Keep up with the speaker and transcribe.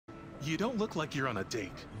You don't look like you're on a date.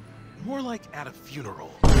 More like at a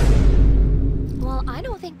funeral. Well, I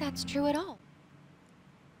don't think that's true at all.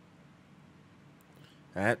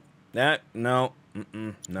 No.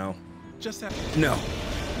 No. Just have No.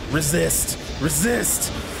 Resist!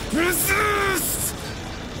 Resist! Resist!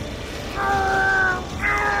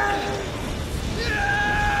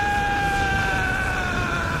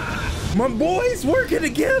 My boys working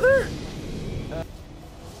together?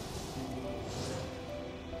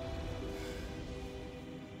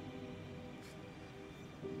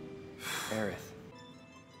 Aerith.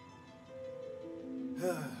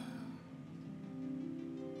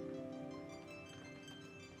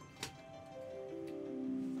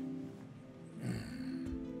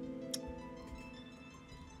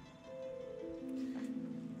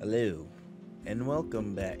 Hello, and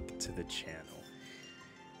welcome back to the channel.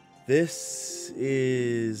 This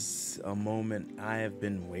is a moment I have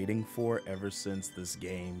been waiting for ever since this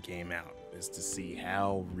game came out, is to see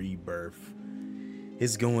how Rebirth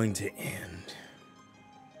is going to end.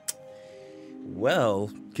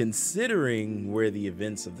 Well, considering where the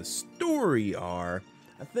events of the story are,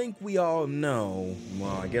 I think we all know,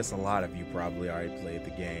 well, I guess a lot of you probably already played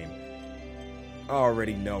the game,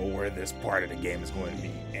 already know where this part of the game is going to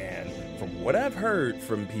be. And from what I've heard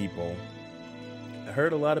from people, I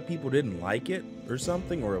heard a lot of people didn't like it or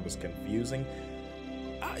something, or it was confusing.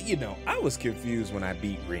 I was confused when I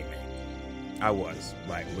beat Remake. I was,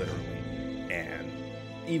 like, literally. And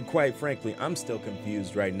even quite frankly, I'm still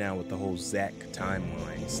confused right now with the whole Zack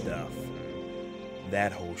timeline stuff.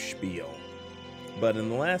 That whole spiel. But in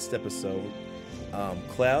the last episode,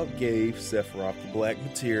 Cloud gave Sephiroth the black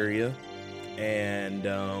materia, and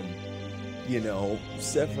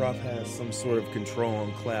Sephiroth has some sort of control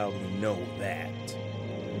on Cloud, we know that.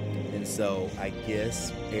 And so I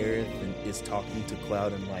guess Aerith is talking to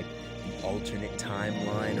Cloud in like the alternate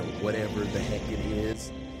timeline or whatever the heck it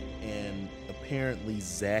is. And apparently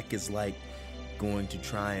Zack is like going to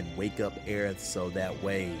try and wake up Aerith so that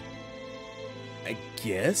way, I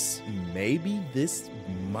guess maybe this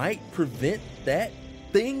might prevent that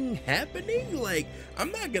thing happening. Like,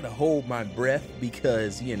 I'm not gonna hold my breath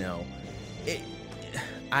because,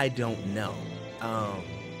 I don't know.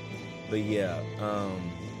 But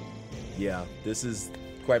yeah, this is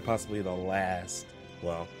quite possibly the last,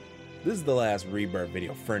 this is the last Rebirth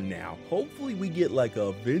video for now. Hopefully we get like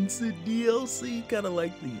a Vincent DLC, kind of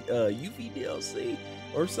like the Yuffie DLC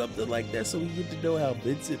or something like that, so we get to know how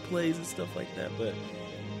Vincent plays and stuff like that. But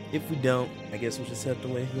if we don't, I guess we'll just have to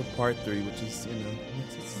wait for part 3, which is,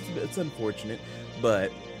 it's unfortunate.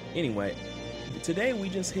 But anyway, today we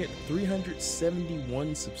just hit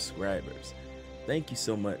 371 subscribers. Thank you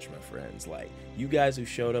so much, my friends. Like, you guys who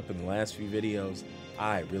showed up in the last few videos,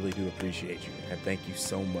 I really do appreciate you, and thank you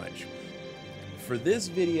so much. For this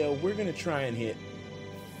video, we're gonna try and hit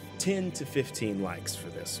 10 to 15 likes for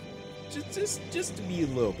this one. Just to be a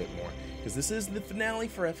little bit more, because this is the finale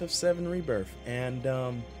for FF7 Rebirth. And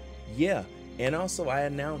yeah, and also I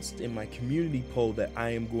announced in my community poll that I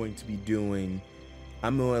am going to be doing,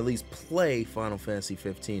 I'm going to at least play Final Fantasy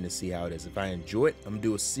 15 to see how it is. If I enjoy it, I'm going to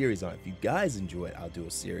do a series on it. If you guys enjoy it, I'll do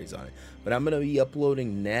a series on it. But I'm going to be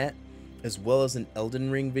uploading that as well as an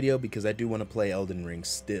Elden Ring video, because I do want to play Elden Ring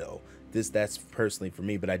still. That's personally for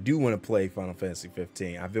me, but I do want to play Final Fantasy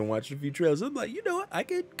 15. I've been watching a few trailers. I'm like, you know what? I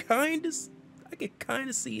could kind of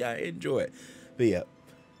see I enjoy it. But yeah,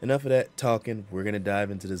 enough of that talking. We're going to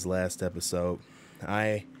dive into this last episode.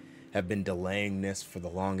 I have been delaying this for the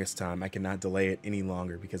longest time. I cannot delay it any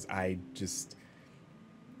longer because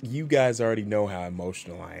you guys already know how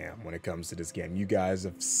emotional I am when it comes to this game. You guys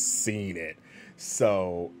have seen it.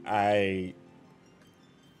 So I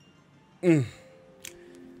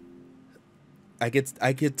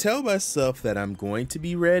could tell myself that I'm going to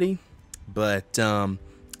be ready, but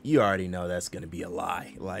you already know that's gonna be a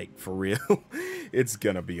lie. Like, for real. It's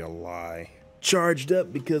gonna be a lie. Charged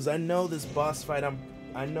up because I know this boss fight,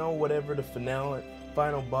 I know whatever the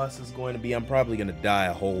final boss is going to be, I'm probably gonna die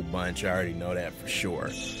a whole bunch. I already know that for sure.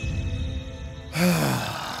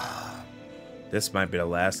 This might be the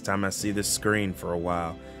last time I see this screen for a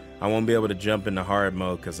while. I won't be able to jump into hard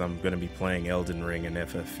mode because I'm gonna be playing Elden Ring and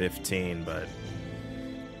FF15, but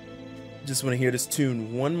just want to hear this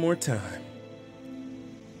tune one more time.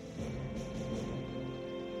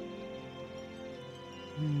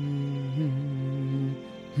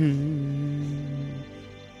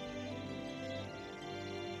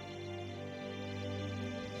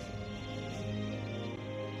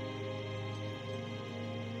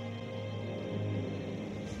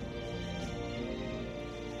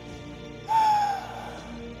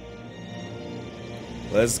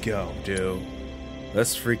 Let's go, dude.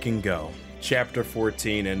 Let's freaking go. Chapter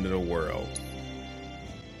 14, End of the World.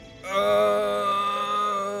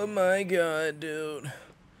 Oh my god, dude.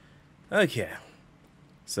 Okay.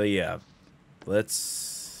 So yeah,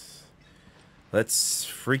 let's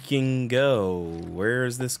freaking go. Where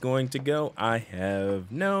is this going to go? I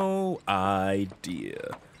have no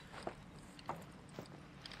idea.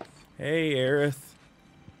 Hey, Aerith.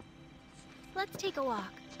 Let's take a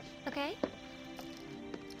walk, okay?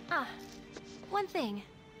 Ah, one thing.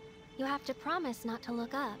 You have to promise not to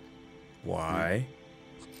look up. Why?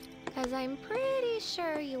 Because I'm pretty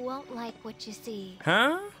sure you won't like what you see.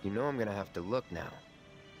 Huh? You know I'm gonna have to look now,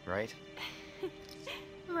 right?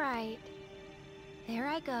 Right. There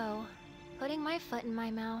I go, putting my foot in my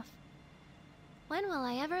mouth. When will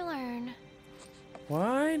I ever learn?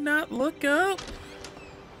 Why not look up?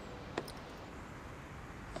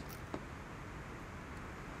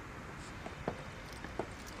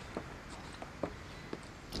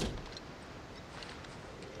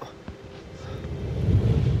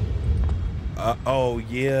 Oh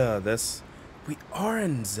yeah, we are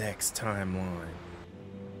in Zack's timeline.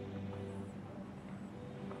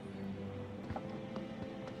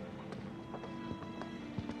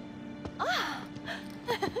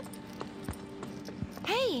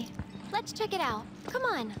 Hey, let's check it out. Come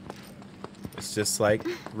on. It's just like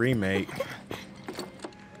Remake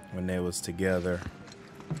when they was together.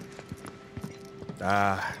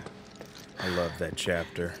 Ah, I love that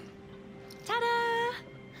chapter. Ta-da!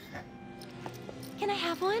 Can I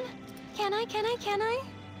have one? Can I?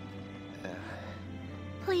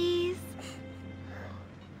 Please?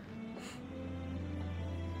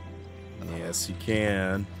 Yes, you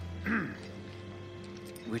can.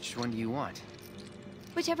 Which one do you want?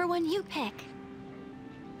 Whichever one you pick.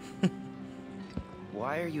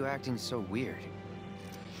 Why are you acting so weird?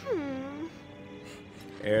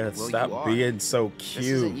 Aerith, Well, stop you are. being so This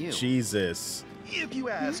isn't cute. you. Jesus. If you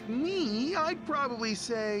ask me, I'd probably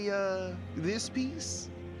say, this piece.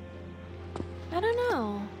 I don't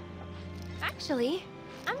know. Actually,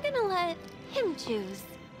 I'm gonna let him choose.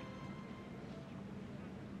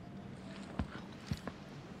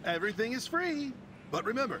 Everything is free. But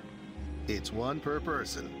remember, it's one per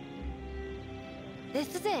person.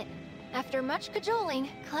 This is it. After much cajoling,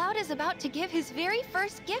 Cloud is about to give his very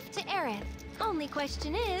first gift to Aerith. Only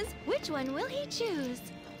question is, which one will he choose?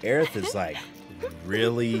 Aerith is like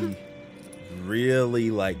really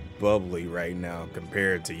like bubbly right now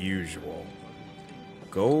compared to usual.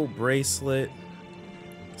 Gold bracelet,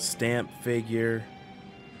 stamp figure,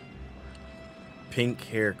 pink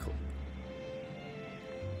hair clip.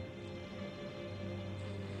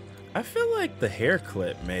 I feel like the hair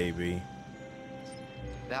clip maybe.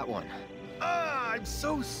 That one. Ah, I'm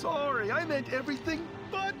so sorry. I meant everything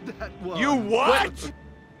but that one. You what?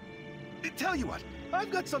 Tell you what, I've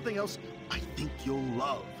got something else I think you'll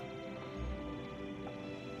love.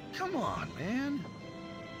 Come on, man.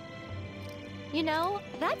 You know,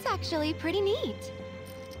 that's actually pretty neat.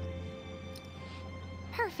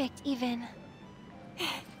 Perfect, even.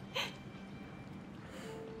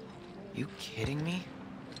 You kidding me?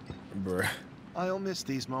 Bruh. I'll miss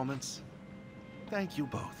these moments. Thank you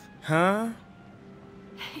both. Huh?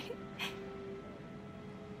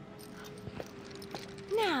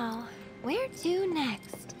 Now, where to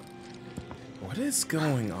next? What is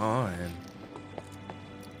going on?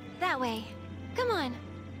 That way. Come on.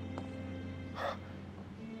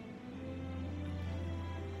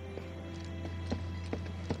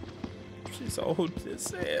 She's old as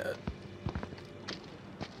sad.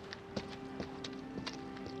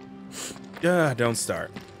 Don't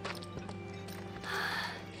start.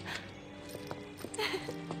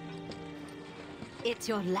 It's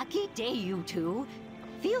your lucky day, you two.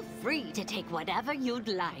 Feel free to take whatever you'd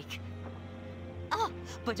like. Oh,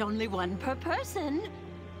 but only one per person.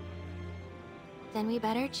 Then we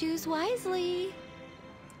better choose wisely.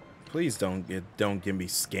 Please don't get me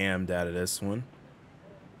scammed out of this one.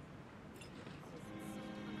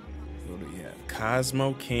 What do we have?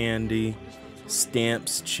 Cosmo Candy,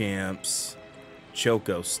 Stamps Champs,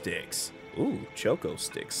 Choco Sticks. Ooh, Choco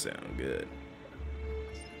Sticks sound good.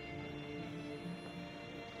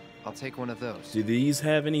 I'll take one of those. Do these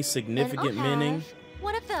have any Then significant I'll meaning? have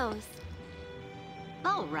one of those.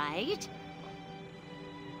 All right.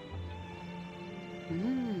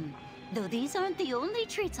 Though these aren't the only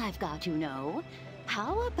treats I've got, you know.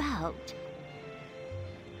 How about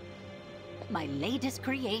my latest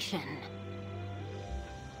creation?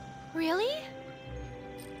 Really?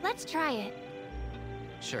 Let's try it.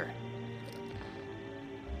 Sure.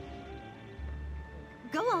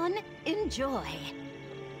 Go on, enjoy.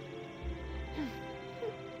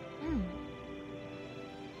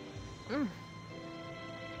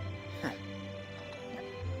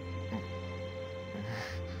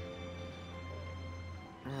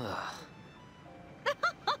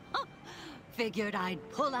 Figured I'd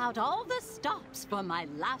pull out all the stops for my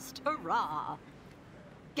last hurrah.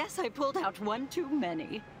 Guess I pulled out one too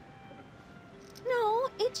many. No,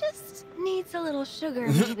 it just needs a little sugar,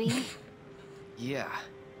 maybe. Yeah,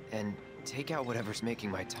 and take out whatever's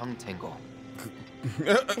making my tongue tingle.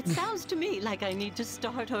 It sounds to me like I need to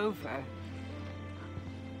start over.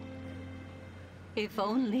 If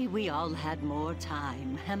only we all had more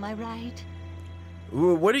time, am I right?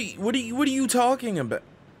 What are you talking about?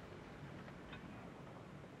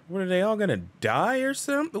 What, are they all gonna die or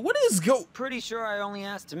something? What is Pretty sure I only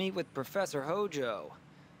asked to meet with Professor Hojo.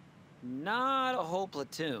 Not a whole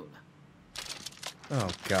platoon. Oh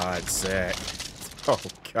God, Zack. Oh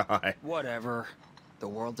God. Whatever. The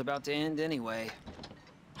world's about to end anyway.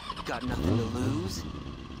 Got nothing to lose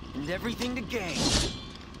and everything to gain.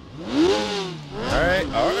 Alright,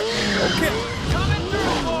 okay. Coming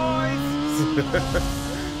through, boys!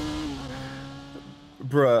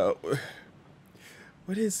 Bro.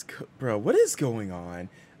 What is going on?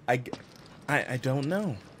 I don't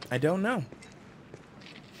know. I don't know.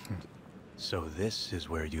 So this is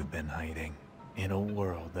where you've been hiding, in a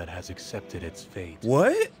world that has accepted its fate.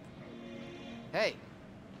 What? Hey,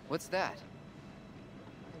 what's that?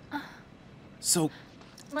 So,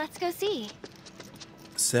 Let's go see.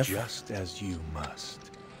 Just as you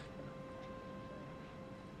must.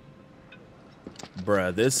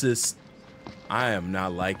 Bruh, this is... I am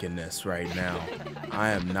not liking this right now. I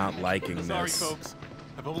am not liking this. Sorry, folks.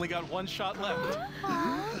 I've only got one shot left.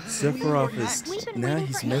 Sephiroth is... We've been Now waiting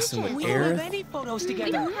he's for messing with ages. We don't have Aerith. any photos We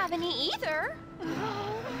together. don't have any either.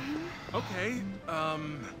 Okay,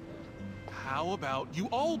 how about you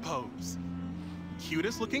all pose?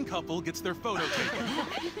 Cutest looking couple gets their photo taken.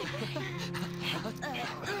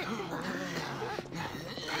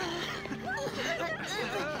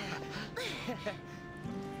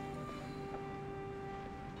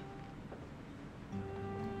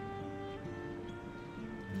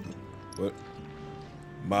 What?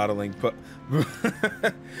 Modeling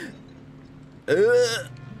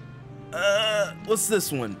what's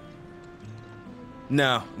this one?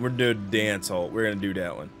 No, we're doing dance hall. We're gonna do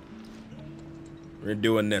that one. We're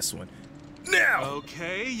doing this one. Now!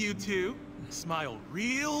 Okay, you two. Smile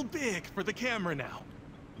real big for the camera now.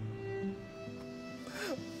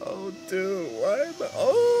 Oh, dude, why am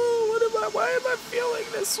I feeling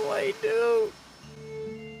this way, dude?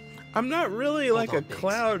 I'm not really like a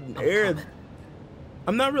Cloud and Aerith.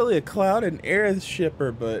 I'm not really a Cloud and Aerith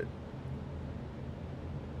shipper, but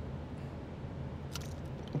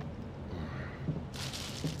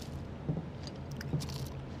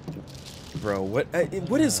bro, what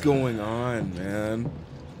is going on, man?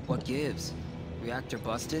 What gives? Reactor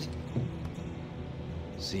busted?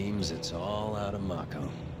 Seems it's all out of Mako.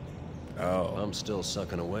 Oh, I'm still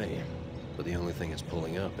sucking away, but the only thing it's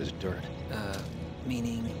pulling up is dirt.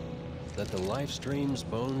 Meaning? Let the life streams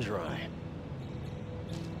bone dry.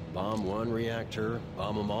 Bomb one reactor,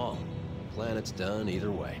 bomb them all. Planet's done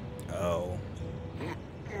either way. oh.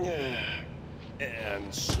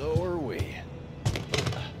 And so are we.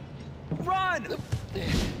 Run!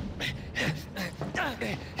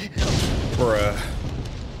 Bruh.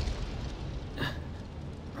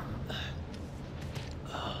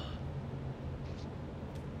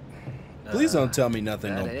 Please don't tell me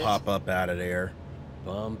nothing that don't it? pop up out of there.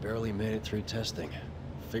 Bomb barely made it through testing.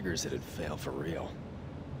 Figures it'd fail for real.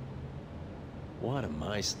 What am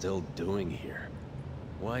I still doing here?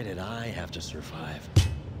 Why did I have to survive?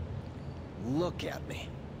 Look at me.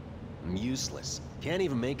 I'm useless. Can't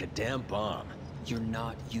even make a damn bomb. You're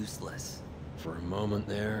not useless. For a moment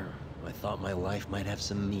there, I thought my life might have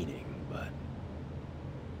some meaning, but...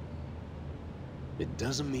 it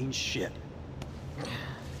doesn't mean shit.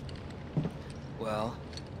 Well,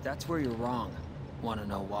 that's where you're wrong. Wanna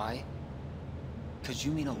know why? 'Cause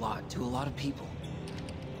you mean a lot to a lot of people.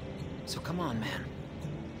 So come on, man.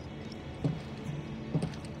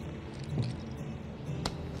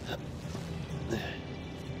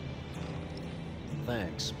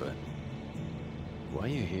 Thanks, but... why are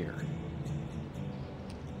you here?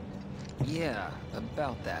 Yeah,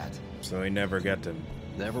 about that. So he never got to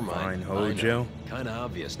Never mind. find Hojo. Kinda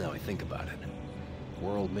obvious now I think about it.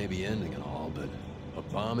 World may be ending and all, but a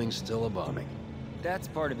bombing's still a bombing. That's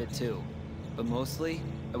part of it too. But mostly,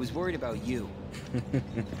 I was worried about you.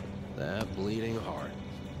 That bleeding heart.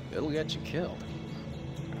 It'll get you killed.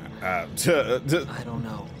 I don't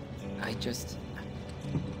know. I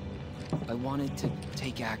wanted to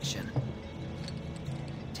take action.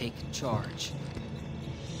 Take charge.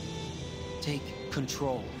 take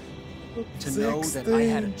control. To Zack know that I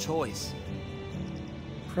had a Stain. choice.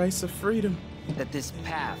 Price of freedom. That this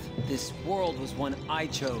path, this world was one I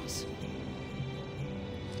chose.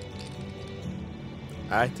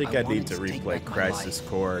 I think I I need wanted to to take replay back my Crisis life.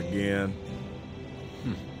 Core again.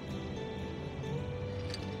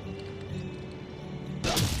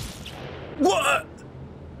 What?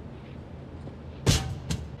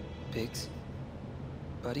 Biggs?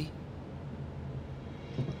 Buddy?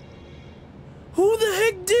 Who the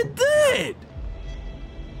heck did that?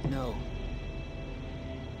 No.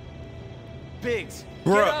 Biggs!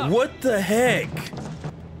 Bruh, what the heck?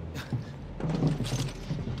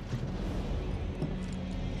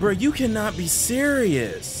 Bruh, you cannot be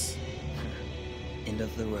serious. End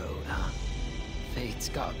of the road, huh? Fate's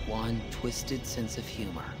got one twisted sense of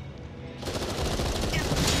humor.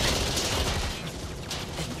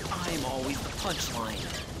 And I'm always the punchline.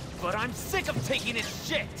 But I'm sick of taking its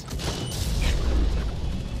shit!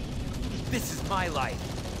 This is my life.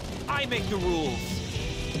 I make the rules.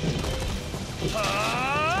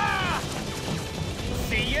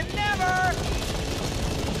 See you never!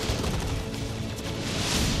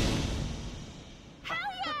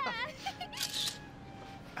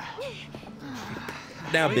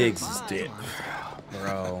 Now Biggs is dead.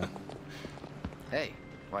 Bro. Hey,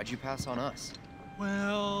 why'd you pass on us?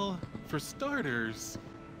 Well, for starters,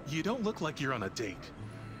 you don't look like you're on a date.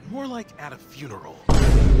 More like at a funeral.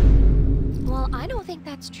 Well, I don't think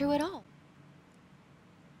that's true at all.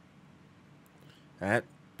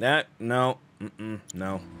 No.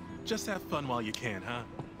 No. Just have fun while you can, huh?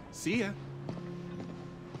 See ya.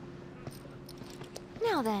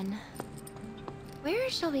 Now then, where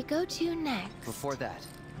shall we go to next? Before that,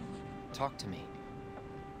 talk to me.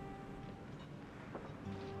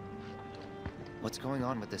 What's going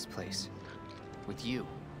on with this place? With you?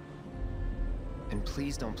 And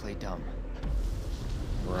please don't play dumb.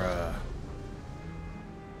 Bruh.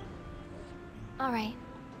 All right.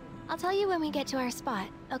 I'll tell you when we get to our spot,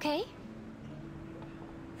 okay?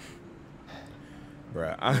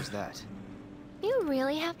 Bruh. Where's that? You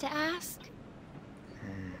really have to ask?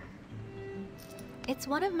 It's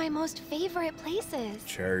one of my most favorite places.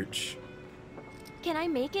 Church. Can I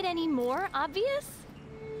make it any more obvious?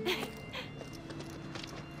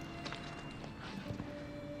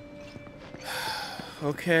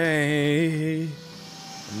 Okay.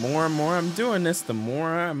 The more and more I'm doing this, the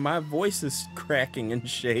more my voice is cracking and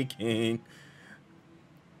shaking.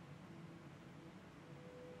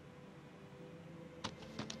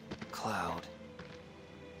 Cloud.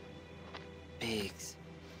 Biggs.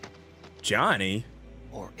 Johnny?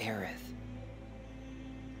 Or Aerith.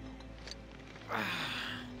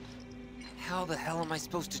 How the hell am I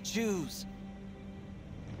supposed to choose?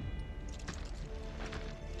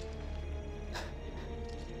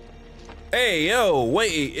 Hey, yo,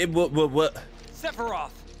 wait, what?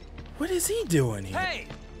 Sephiroth! What is he doing here? Hey!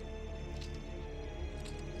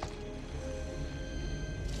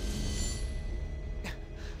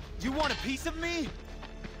 You want a piece of me?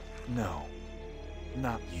 No,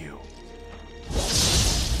 not you.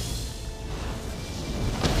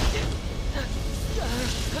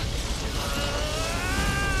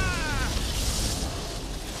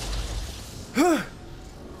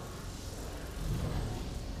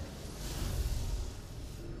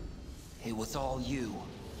 It was all you,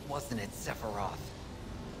 wasn't it, Sephiroth?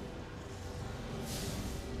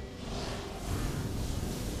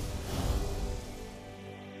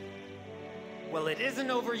 Well, it isn't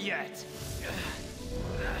over yet.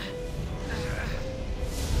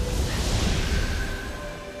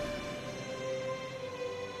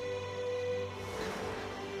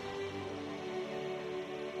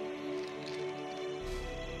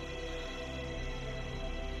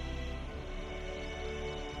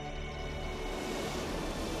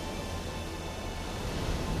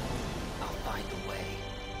 I'll find a way.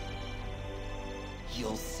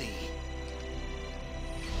 You'll see.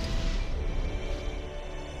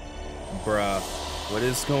 Bruh, what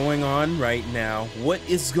is going on right now? What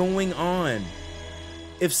is going on?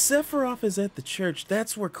 If Sephiroth is at the church,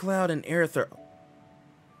 that's where Cloud and Aerith are.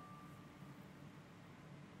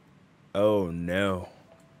 Oh no.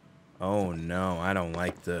 Oh no, I don't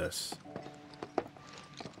like this.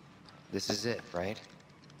 This is it, right?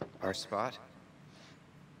 Our spot?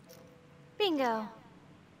 Bingo.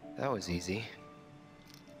 That was easy.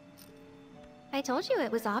 I told you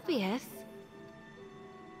it was obvious.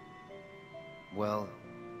 Well,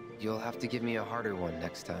 you'll have to give me a harder one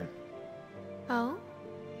next time. Oh?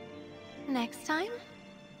 Next time?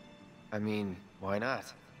 I mean, why not?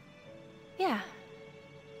 Yeah.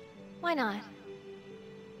 Why not?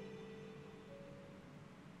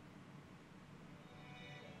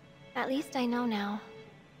 At least I know now.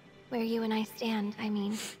 Where you and I stand, I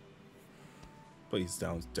mean. Please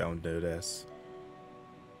don't do this.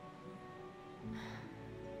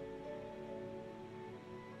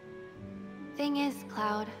 Thing is,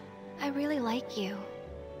 Cloud, I really like you.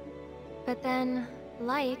 But then,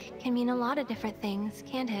 like can mean a lot of different things,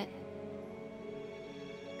 can't it?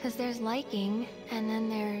 Because there's liking, and then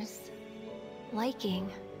there's liking.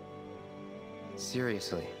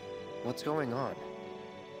 Seriously, what's going on?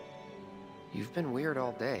 You've been weird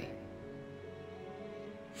all day.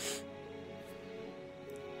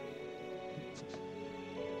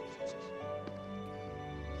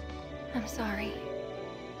 I'm sorry.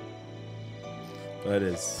 That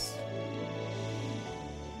is...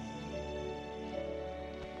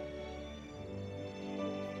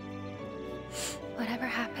 Whatever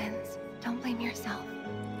happens, don't blame yourself.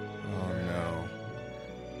 Oh no.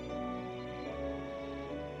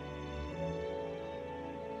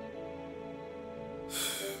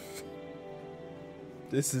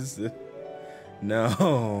 This is the...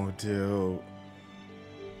 No, dude.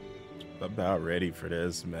 I'm about ready for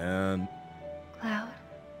this, man. Cloud.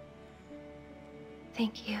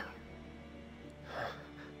 Thank you.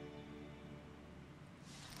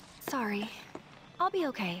 Sorry. I'll be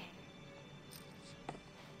okay.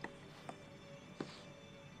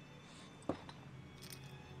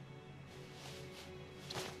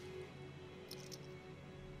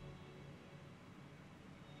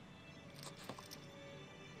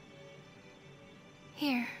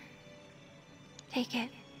 Here. Take it.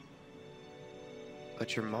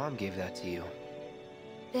 But your mom gave that to you.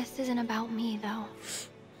 This isn't about me, though.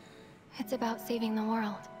 It's about saving the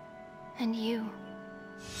world. And you.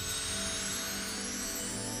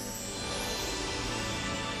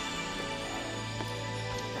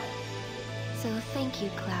 So thank you,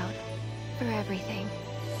 Cloud, for everything.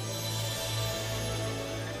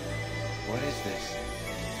 What is this?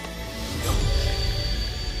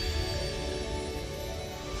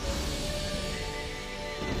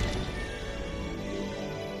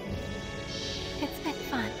 It's been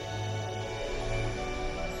fun.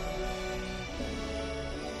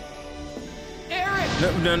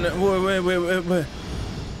 Aerith! No, wait.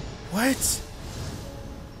 What?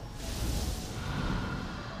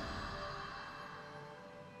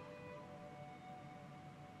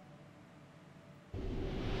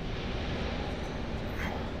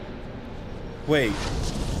 Wait,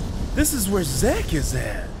 this is where Zack is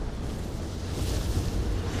at.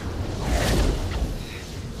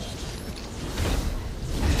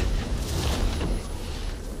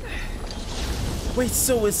 Wait,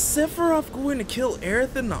 so is Sephiroth going to kill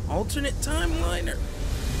Aerith in the alternate timeline? Or...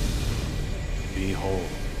 Behold,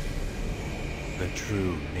 the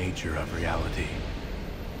true nature of reality.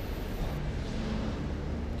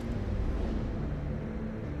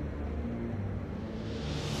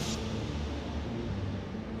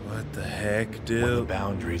 What the heck, dude? When the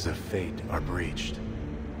boundaries of fate are breached,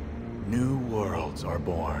 new worlds are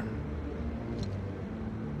born.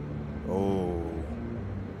 Oh.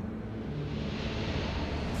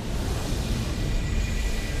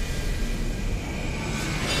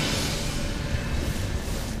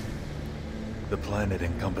 The planet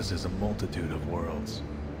encompasses a multitude of worlds,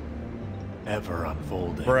 ever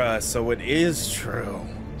unfolding. Bruh, so it is true.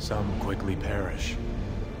 Some quickly perish,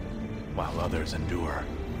 while others endure.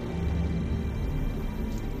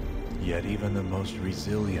 Yet even the most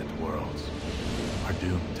resilient worlds are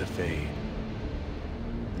doomed to fade.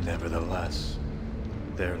 Nevertheless,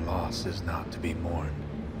 their loss is not to be mourned.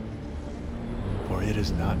 For it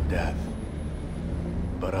is not death,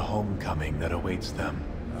 but a homecoming that awaits them.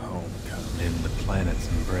 Homecoming. In the planet's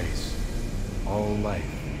embrace, all life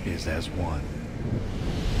is as one.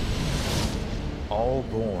 All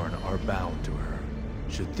born are bound to her.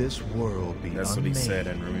 Should this world be That's unmade, what he said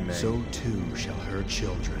in Remake. so too shall her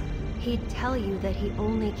children. He'd tell you that he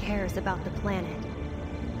only cares about the planet.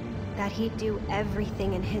 That he'd do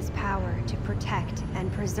everything in his power to protect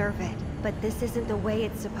and preserve it. But this isn't the way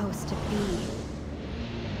it's supposed to be.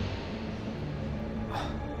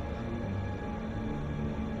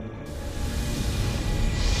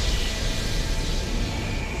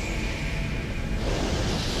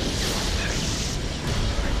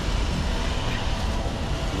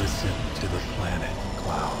 Listen to the planet,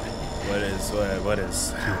 Cloud. What is?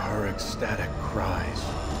 To her ecstatic cries,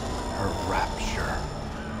 her rapture.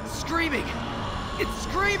 Screaming! It's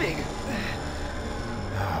screaming!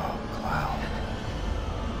 Oh, Cloud.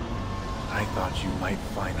 I thought you might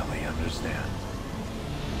finally understand.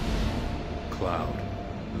 Cloud,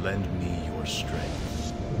 lend me your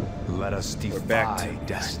strength. Let us We're back defy to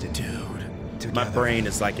destiny. dude. together. My brain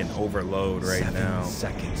is like an overload right 7 now.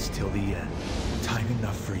 seconds till the end. Time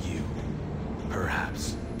enough for you.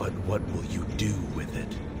 Perhaps. But what will you do with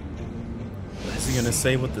it? Is he gonna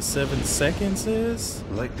say what the 7 seconds is?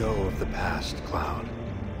 Let go of the past, Cloud.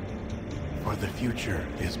 For the future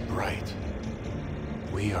is bright.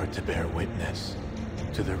 We are to bear witness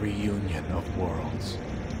to the reunion of worlds.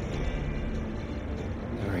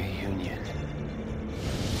 The reunion.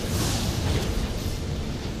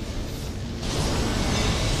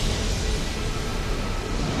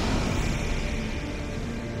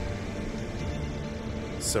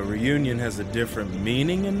 So reunion has a different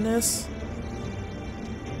meaning in this?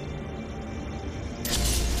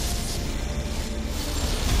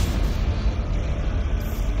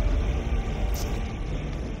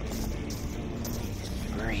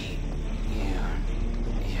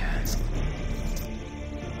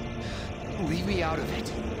 Leave me out of it.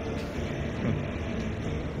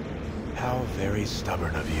 How very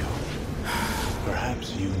stubborn of you.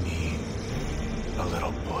 Perhaps you need a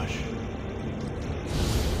little push.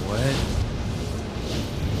 What?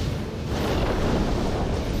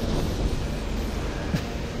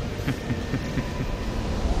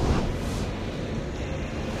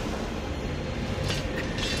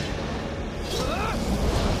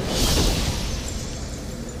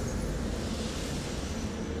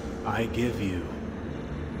 I give you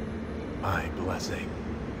my blessing.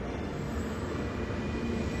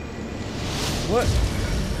 What?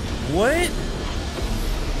 What?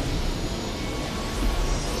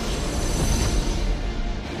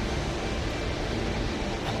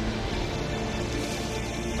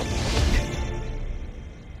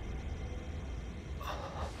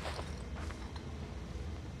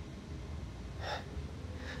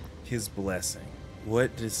 His blessing.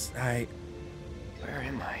 What does Where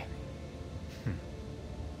am I?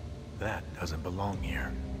 That doesn't belong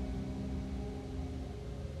here.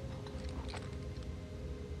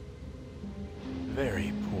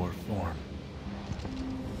 Very poor form.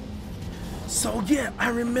 So yeah, I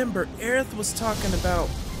remember Aerith was talking about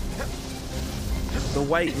the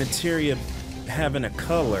white materia having a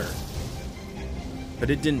color, but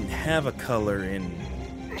it didn't have a color in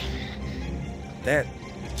that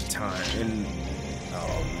time. And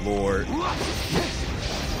oh Lord.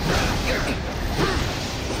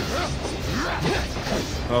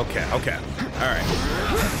 Okay, okay. Alright.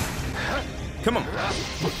 Come on.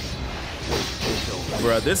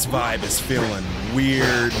 Bruh, this vibe is feeling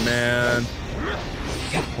weird, man.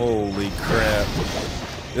 Holy crap.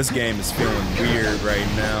 This game is feeling weird right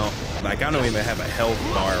now. Like, I don't even have a health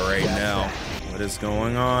bar right now. What is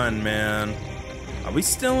going on, man? Are we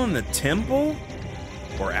still in the temple?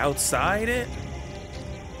 Or outside it?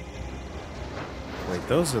 Wait,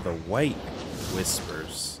 those are the white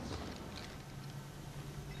whispers.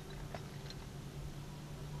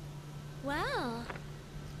 Well,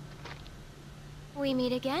 we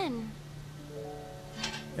meet again.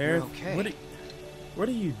 Aerith, okay. what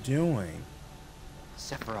are you doing?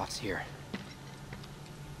 Sephiroth's here.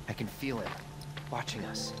 I can feel it, watching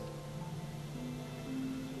us.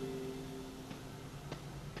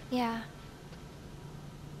 Yeah.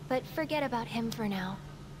 But forget about him for now.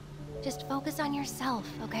 Just focus on yourself,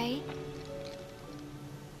 okay?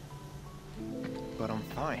 But I'm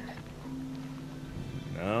fine.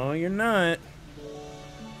 No, you're not.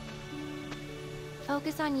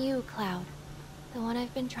 Focus on you, Cloud. The one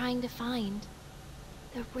I've been trying to find.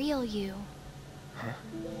 The real you. Huh?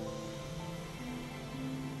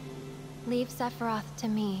 Leave Sephiroth to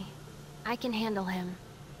me. I can handle him.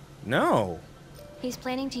 No. He's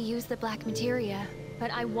planning to use the black materia,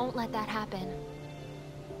 but I won't let that happen.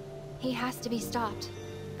 He has to be stopped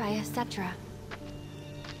by Etc.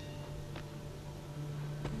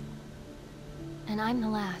 And I'm the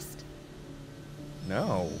last.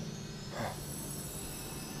 No.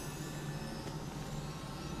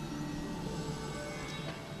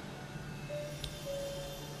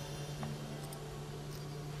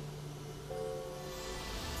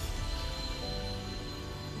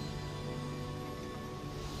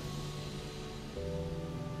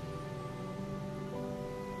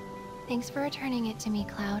 Thanks for returning it to me,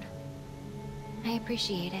 Cloud. I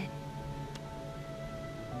appreciate it.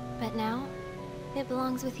 But now, it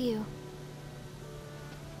belongs with you.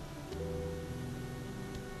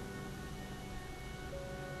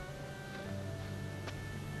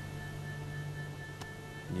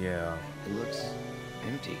 Yeah. It looks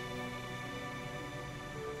empty.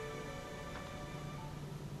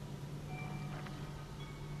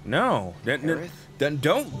 No. Aerith?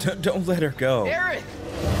 Don't let her go. Aerith!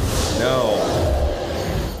 No.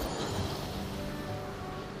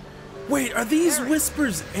 Wait, are these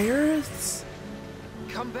whispers Aerith's?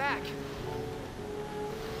 Come back!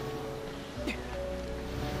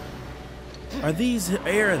 Are these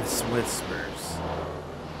Aerith's whispers?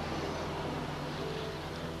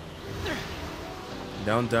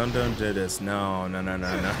 Don't do this. No,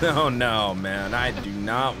 man. I do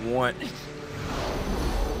not want.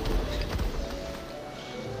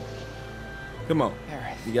 Come on.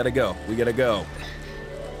 We gotta go. We gotta go.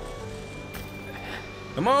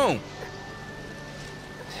 Come on.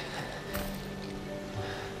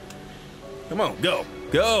 Come on. Go.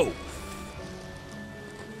 Go.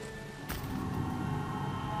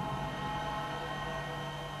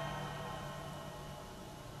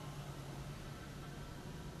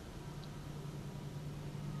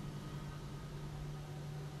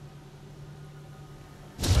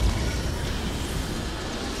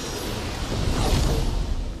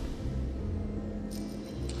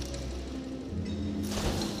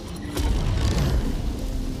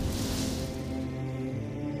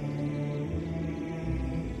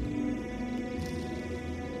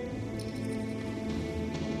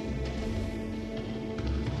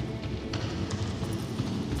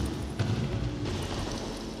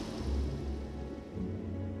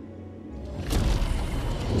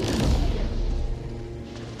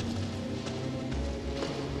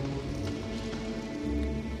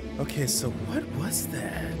 Okay, so what was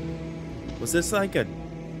that? Was this like a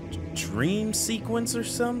dream sequence or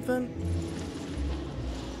something?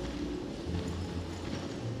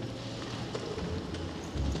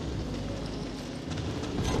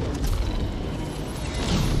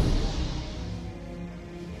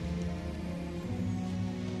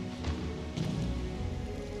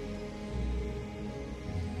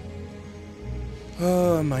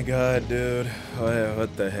 Oh my god, dude.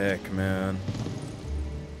 What the heck, man?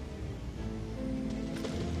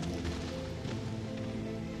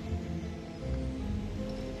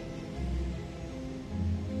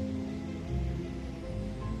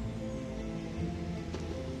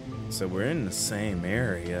 So we're in the same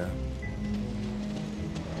area.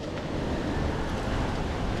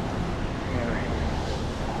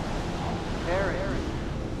 Aerith.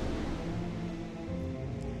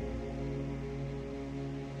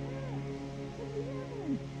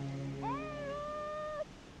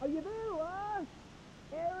 Are you there, love?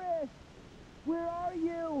 Aerith! Where are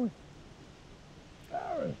you?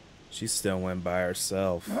 Aerith! She still went by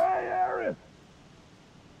herself. Hey, Aerith!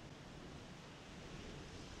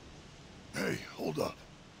 Hey, hold up.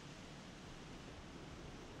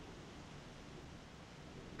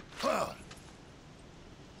 Cloud!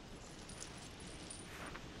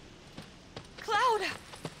 Cloud!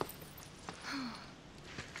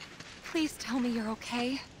 Please tell me you're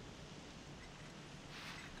okay.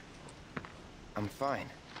 I'm fine.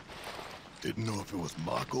 Didn't know if it was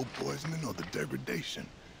Mako poisoning or the degradation,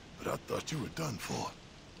 but I thought you were done for.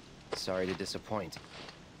 Sorry to disappoint.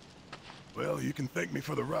 Well, you can thank me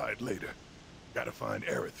for the ride later. Gotta find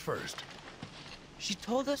Aerith first. She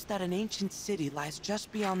told us that an ancient city lies just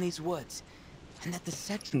beyond these woods, and that the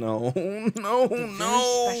No. very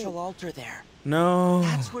special altar there. No.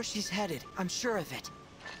 That's where she's headed. I'm sure of it.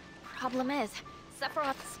 Problem is,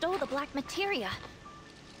 Sephiroth stole the black materia,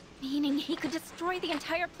 meaning he could destroy the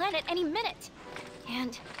entire planet any minute.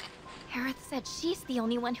 And Aerith said she's the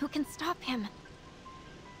only one who can stop him.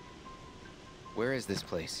 Where is this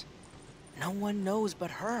place? No one knows but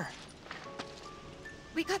her.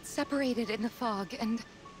 We got separated in the fog, and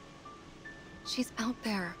she's out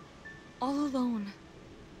there, all alone.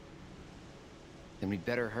 Then we'd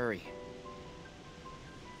better hurry.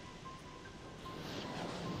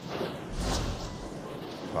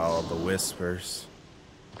 Follow the whispers.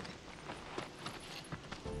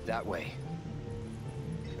 That way.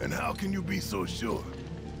 And how can you be so sure?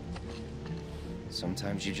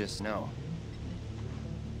 Sometimes you just know.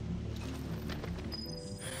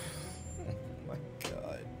 Oh my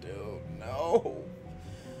god, dude, no.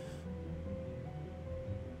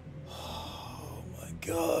 Oh my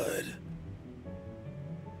god.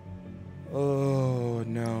 Oh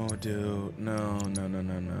no, dude. No.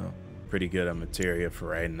 Pretty good on materia for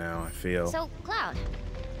right now, I feel. So, Cloud,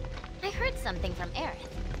 I heard something from Aerith.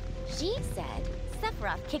 She said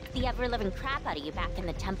Sephiroth kicked the ever-living crap out of you back in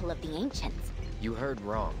the Temple of the Ancients. You heard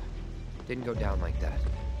wrong. Didn't go down like that.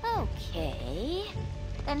 Okay.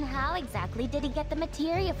 Then how exactly did he get the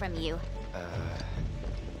materia from you?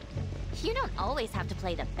 You don't always have to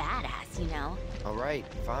play the badass, you know. Alright,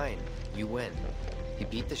 fine. You win. He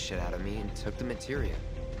beat the shit out of me and took the materia.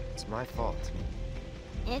 It's my fault.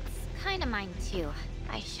 It's kinda mine too.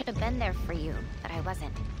 I should have been there for you, but I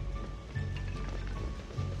wasn't.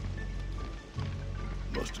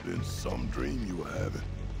 Must have been some dream you were having.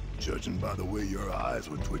 judging by the way your eyes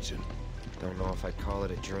were twitching. Don't know if I'd call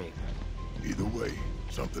it a dream. Either way,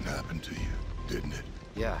 something happened to you, didn't it?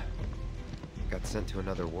 Yeah. Got sent to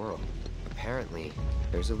another world. Apparently,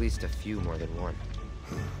 there's at least a few more than one.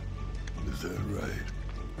 Is that right?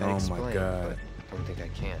 Oh my God. But don't think I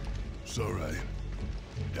can. It's all right.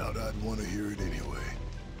 Doubt I'd want to hear it anyway.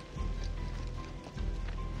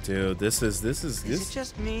 Dude, this is Is it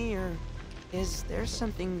just me, or is there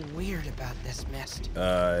something weird about this mist?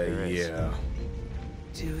 Yeah.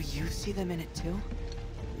 Do you see them in it too?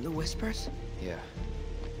 The whispers? Yeah.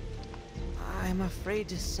 I'm afraid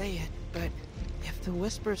to say it, but if the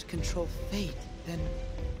whispers control fate, then...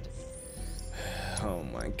 Oh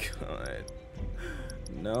my God.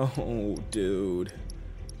 No, dude.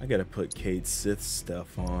 I gotta put Cait Sith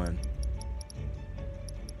stuff on.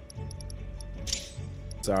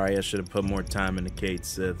 Sorry, I should have put more time into Cait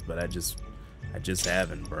Sith, but I just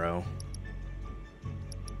haven't, bro.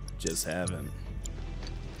 Just haven't.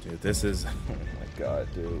 Dude, this is... Oh my God,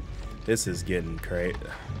 dude. This is getting crazy.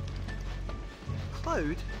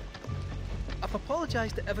 Cloud? I've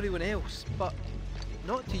apologized to everyone else, but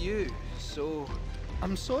not to you, so...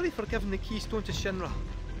 I'm sorry for giving the keystone to Shinra.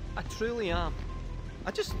 I truly am.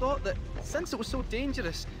 I just thought that, since it was so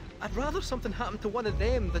dangerous, I'd rather something happened to one of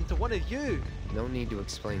them than to one of you. No need to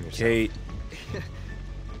explain yourself. Cait.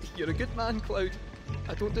 You're a good man, Cloud.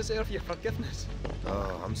 I don't deserve your forgiveness.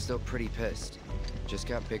 Oh, I'm still pretty pissed. Just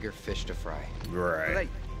got bigger fish to fry. Right.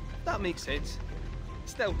 That makes sense.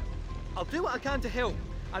 Still, I'll do what I can to help,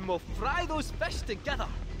 and we'll fry those fish together.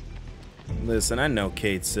 Listen, I know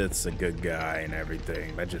Cait Sith's a good guy and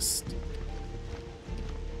everything, but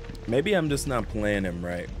maybe I'm just not playing him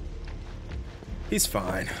right. He's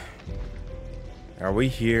fine. Are we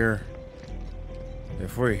here?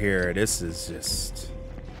 If we're here, this is just...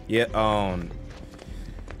 Yeah,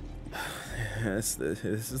 this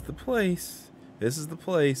is the place. This is the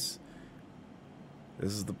place.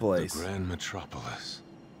 This is the place. The grand metropolis,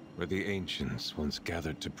 where the ancients once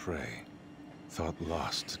gathered to pray, thought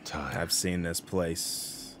lost to time. I've seen this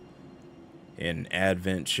place in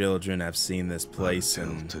Advent Children. I've seen this place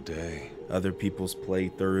in today. Other people's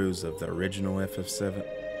playthroughs of the original FF7.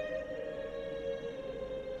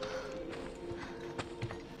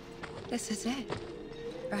 This is it,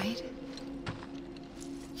 right?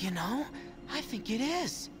 You know, I think it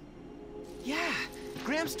is. Yeah,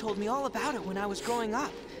 Gramps told me all about it when I was growing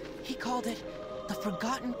up. He called it the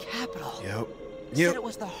Forgotten Capital. Yep. Said it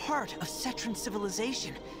was the heart of Cetran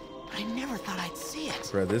civilization, but I never thought I'd see it.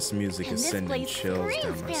 Bro, this music And is this sending place chills down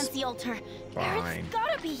screams my fancy altar. spine. Aerith's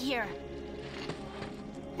gotta be here.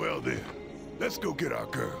 Well then, let's go get our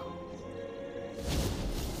girl.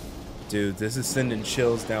 Dude, this is sending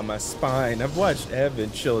chills down my spine. I've watched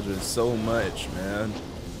Advent Children so much, man.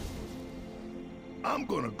 I'm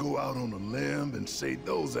gonna go out on a limb and say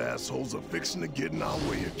those assholes are fixing to get in our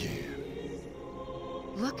way again.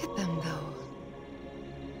 Look at them, though.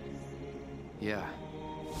 Yeah.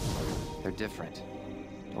 They're different.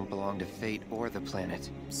 Don't belong to fate or the planet.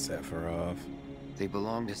 Sephiroth. They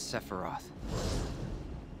belong to Sephiroth.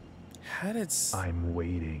 How did... I'm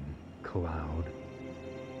waiting, Cloud.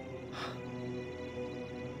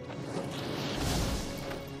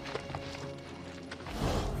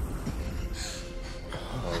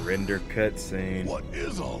 A render cutscene. What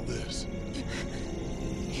is all this?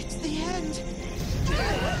 It's the end.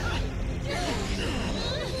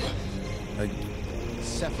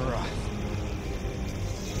 Sephiroth.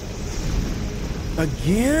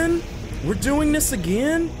 Again? We're doing this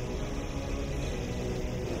again?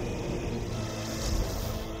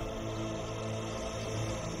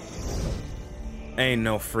 Ain't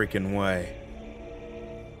no freaking way.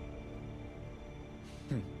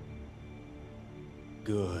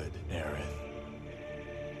 Good, Aerith.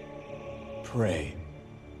 Pray.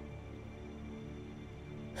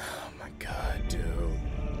 Oh my God, dude.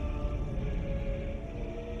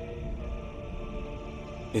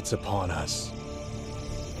 It's upon us.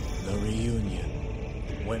 The reunion.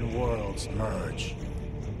 When worlds merge.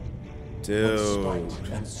 Dude. When spite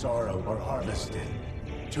and sorrow are harvested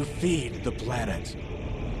to feed the planet.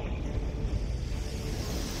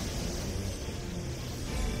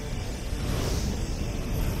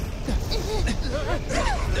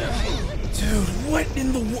 Dude, what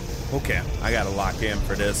in the Okay, I gotta lock in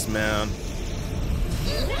for this, man.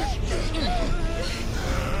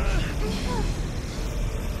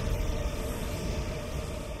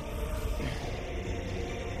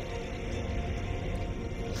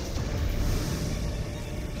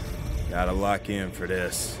 Gotta lock in for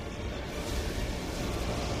this.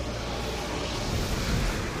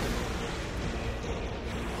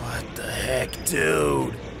 What the heck,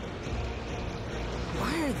 dude?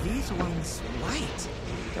 these ones white?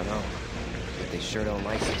 Dunno. But they sure don't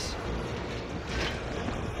like us.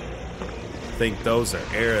 I think those are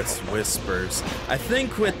Aerith's whispers. I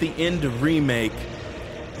think with the end of Remake,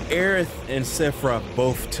 Aerith and Sephiroth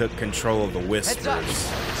both took control of the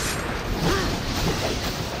whispers.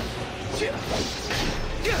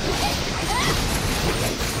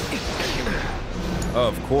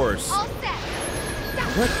 Of course. What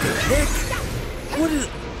the heck? What is...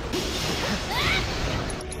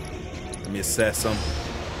 Let me assess them.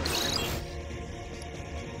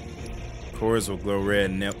 Cores will glow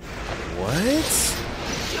red and what?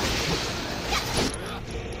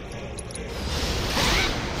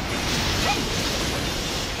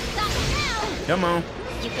 Come on.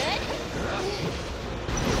 You good?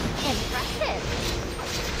 Impressive.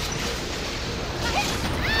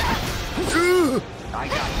 I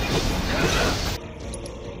got you.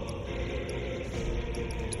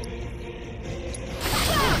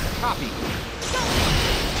 Copy.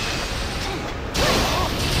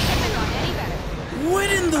 What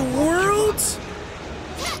in the world?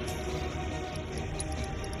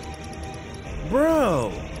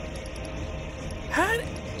 Bro. How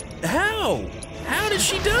did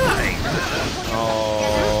she die?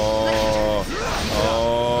 Oh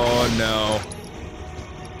no.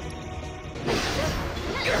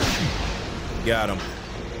 Got him.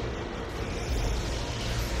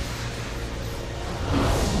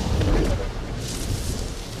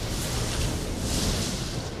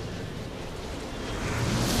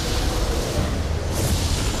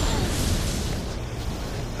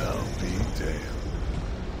 I'll be damned.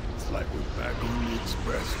 It's like we're back on the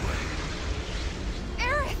expressway.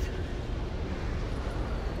 Aerith!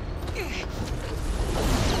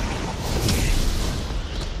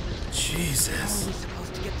 Jesus. How are we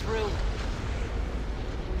supposed to get through?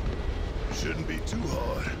 Shouldn't be too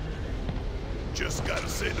hard. Just gotta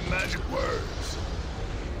say the magic words.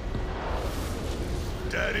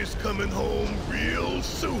 Daddy's coming home real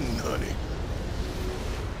soon, honey.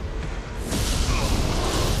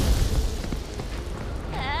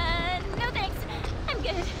 No thanks. I'm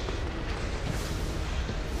good.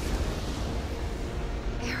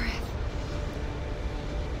 Aerith.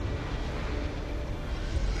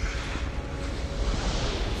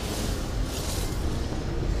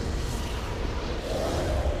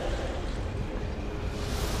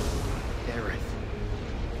 Aerith.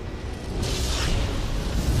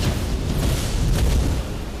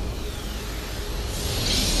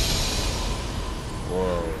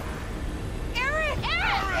 Whoa. Aerith!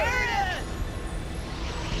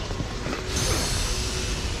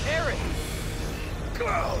 Aerith!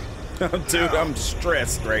 Cloud! Dude, I'm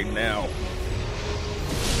stressed right now.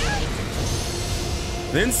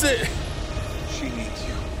 Vincent! She needs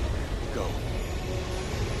you. Go.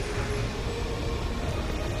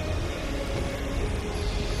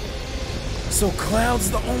 So Cloud's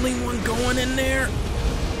the only one going in there?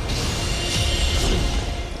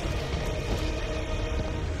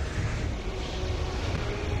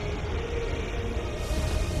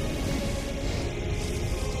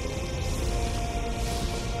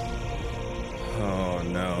 Oh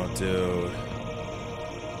no, dude.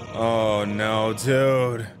 Oh no,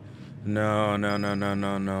 dude. No.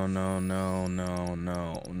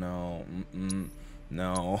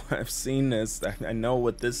 No, I've seen this. I know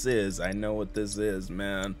what this is. I know what this is,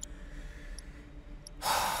 man.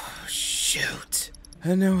 Shoot.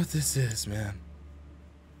 I know what this is, man.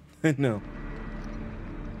 I know.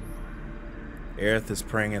 Aerith is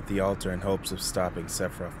praying at the altar in hopes of stopping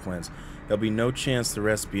Sephiroth's plans. There'll be no chance to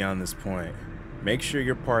rest beyond this point. Make sure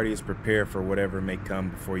your party is prepared for whatever may come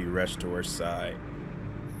before you rush to her side.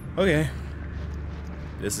 Okay.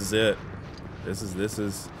 This is it. This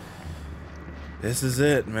is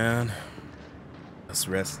it, man. Let's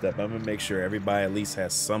rest up. I'm gonna make sure everybody at least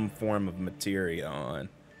has some form of materia on.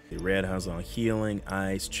 The red has on healing,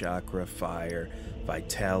 ice, chakra, fire,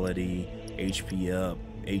 vitality,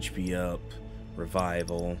 HP up,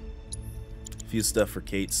 revival. A few stuff for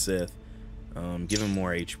Kate Sith. Give him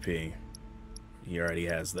more HP. He already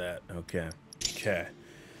has that. Okay.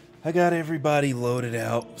 I got everybody loaded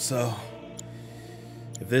out, so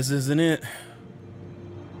if this isn't it,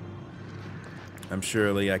 I'm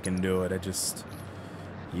surely I can do it.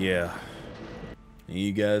 Yeah. Are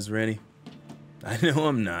you guys ready? I know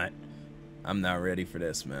I'm not. I'm not ready for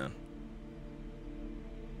this, man.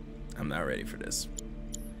 I'm not ready for this.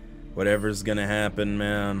 Whatever's gonna happen,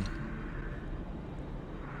 man.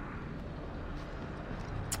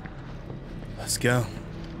 Let's go.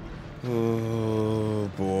 Oh,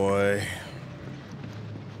 boy.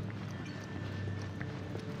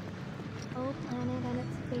 Oh, planet and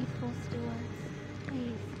its faithful stewards,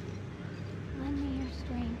 please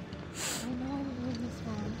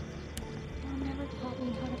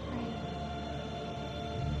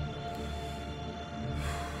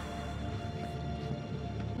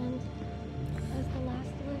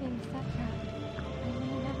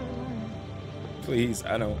Please,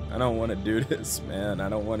 I don't want to do this, man. I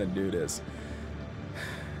don't want to do this.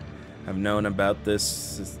 I've known about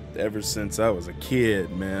this ever since I was a kid,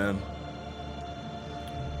 man.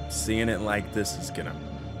 Seeing it like this is gonna...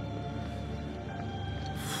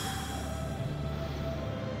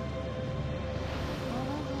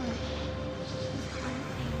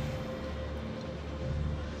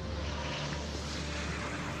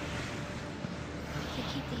 To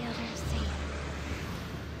keep the others safe.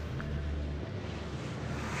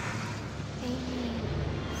 They mean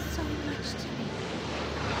so much to me.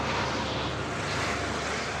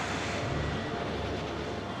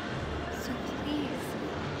 So please,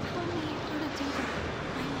 tell me how to do them.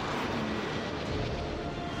 I'm begging you.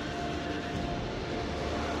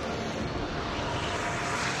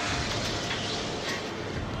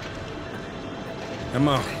 Come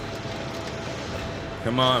on.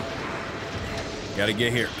 Come on. Gotta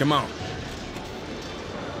get here. Come on.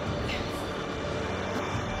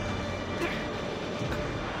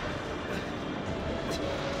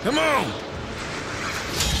 Come on!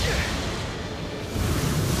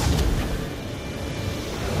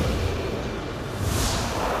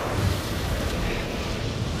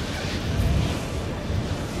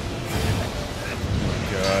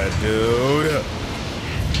 God, dude.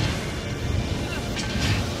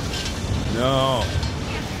 No.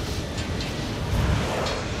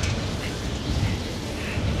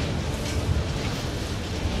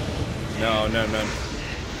 No, no, no.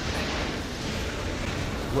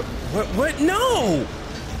 What? No!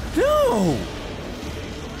 No!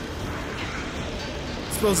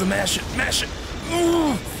 Supposed to mash it. Mash it.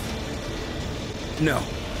 Ugh. No.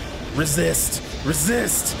 Resist.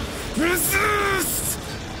 Resist. Resist!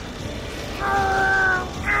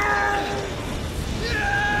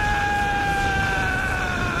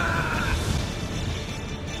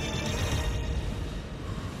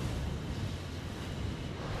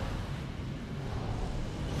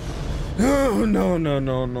 Oh, no, no,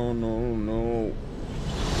 no, no, no, no.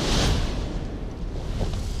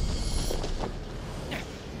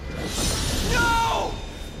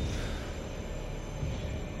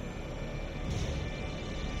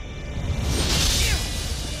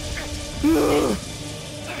 No!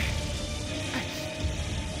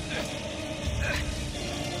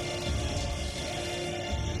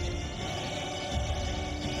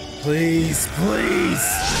 Please, please.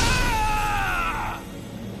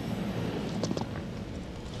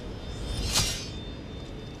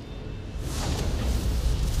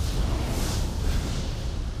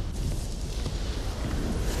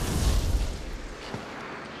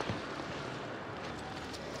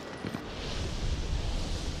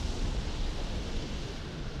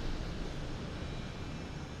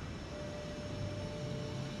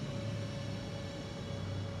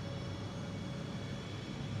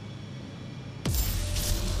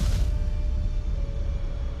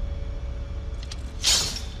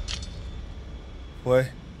 What?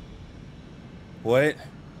 What?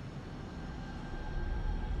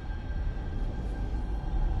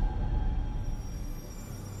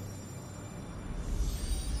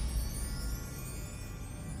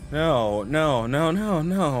 No, no, no, no,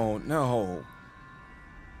 no, no.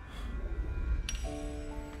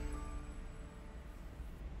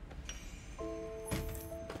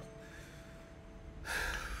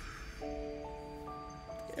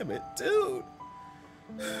 Damn it, dude.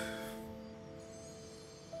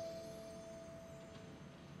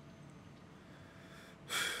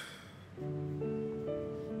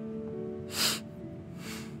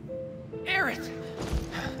 Aerith!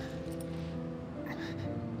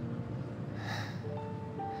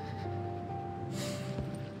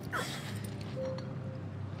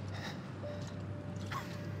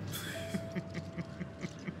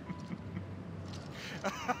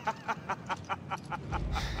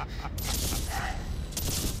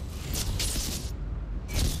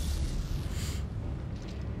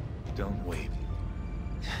 Don't wait.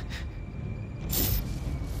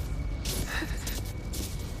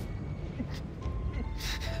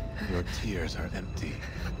 Your tears are empty.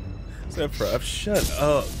 Sephiroth, shut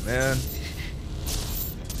up, man.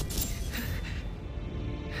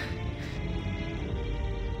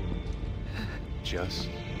 Just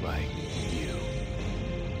like you.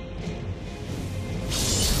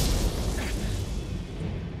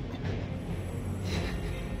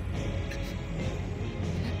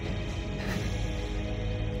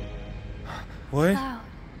 What? Cloud,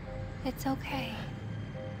 it's okay.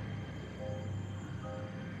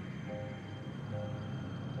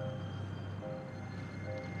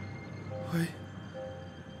 What?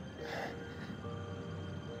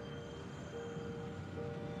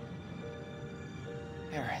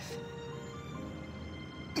 Aerith.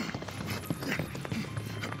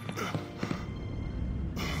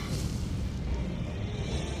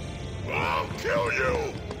 for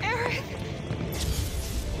you! Aerith!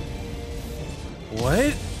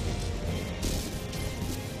 What?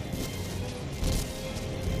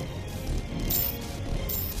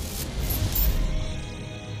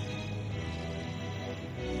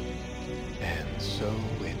 And so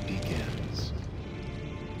it begins.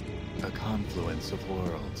 A confluence of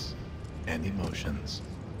worlds and emotions.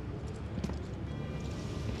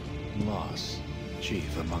 Loss,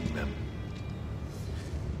 chief among them.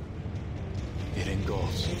 It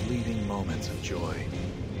engulfs fleeting moments of joy,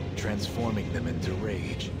 transforming them into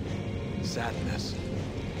rage, sadness,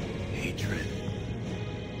 hatred.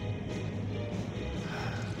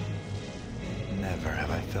 Never have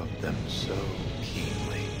I felt them so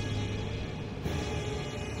keenly.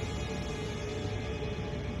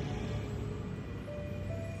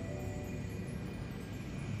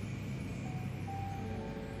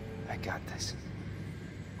 I got this.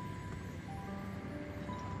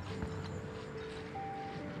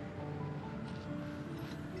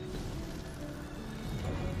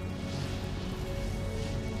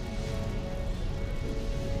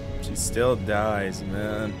 She still dies,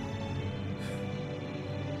 man.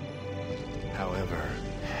 However,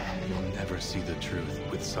 you'll never see the truth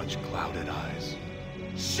with such clouded eyes.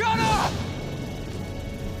 Shut up!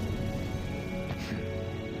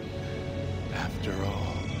 After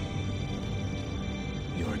all,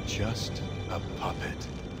 you're just a puppet.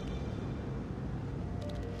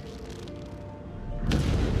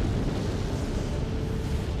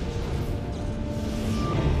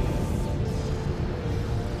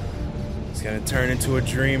 He's gonna turn into a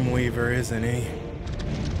dream weaver, isn't he?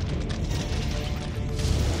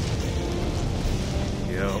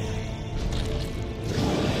 Yo.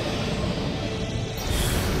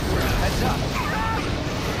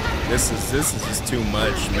 This is just too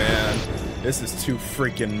much, man. This is too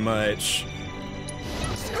freaking much.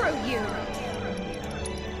 Screw you!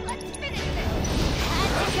 Let's finish this! Had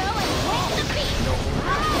to go and win the beat!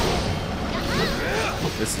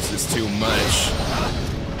 This is just too much.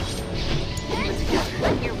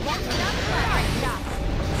 You're one stop, hard stop!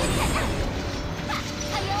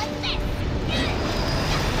 How you like this?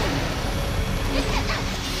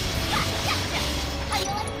 How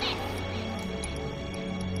you like this?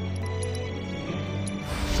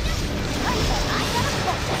 I gotta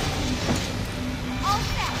focus. All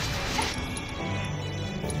set.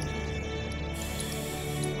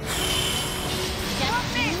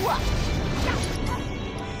 Just you up.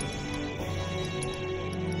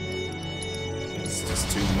 It's just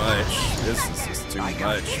too much. This is just too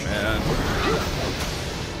much, man.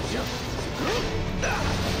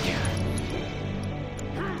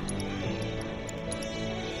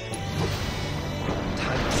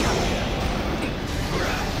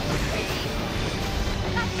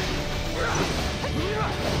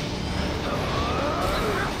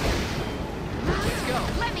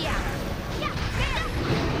 Let me out.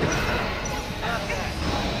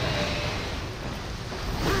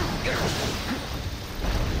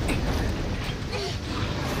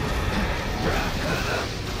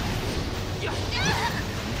 You've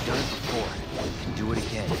done it before. You can do it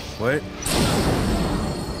again. What?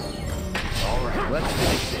 All right, let's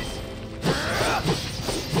finish this.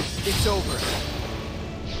 It's over.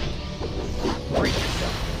 Break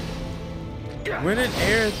yourself.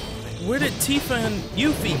 Where did Tifa and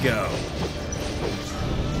Yuffie go?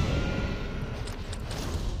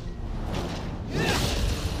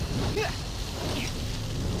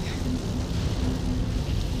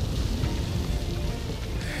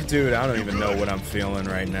 Dude, I don't even know what I'm feeling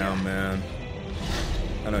right now, man.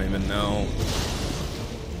 I don't even know.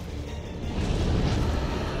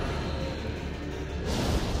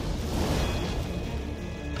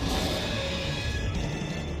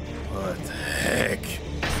 What the heck?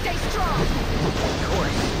 Stay strong. Of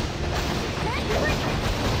course.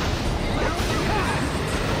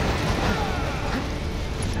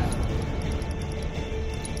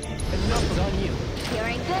 Enough is on you. You're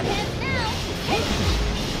in good hands now.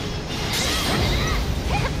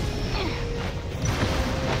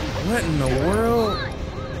 What in the world?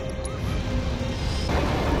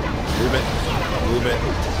 Move it. Move it.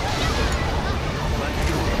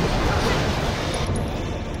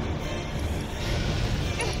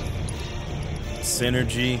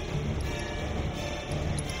 Synergy.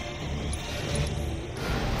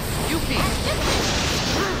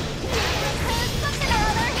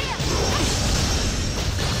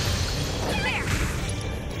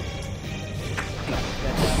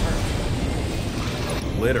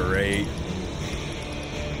 Obliterate.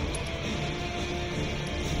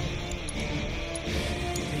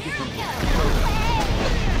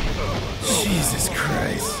 Jesus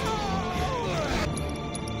Christ.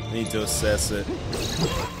 Need to assess it.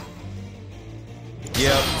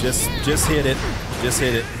 Yep, just hit it. Just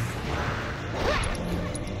hit it.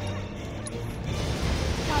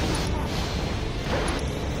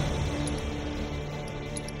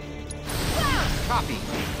 Copy.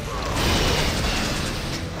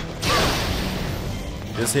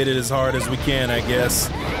 Just hit it as hard as we can, I guess.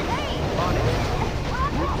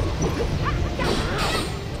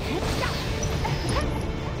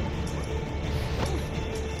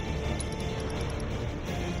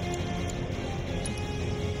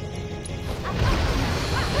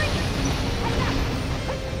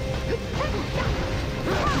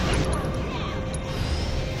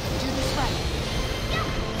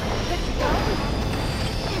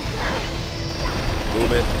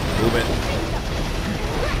 Move it, move it.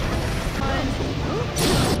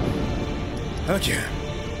 Okay.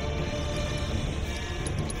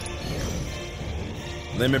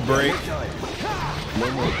 Limit break.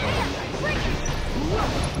 No more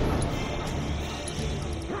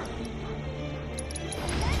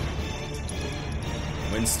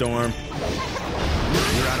Windstorm.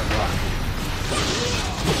 You're out of luck.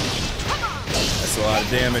 That's a lot of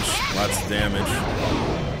damage. Lots of damage.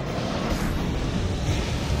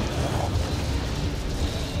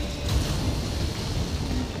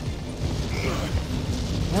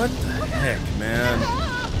 What the heck, man?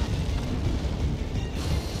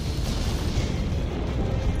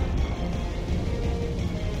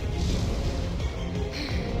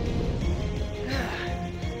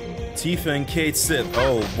 Tifa and Kate sit.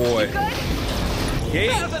 Oh boy.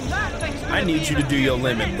 Kate, I need you to do your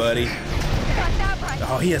limit, buddy.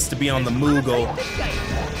 Oh, he has to be on the Moogle.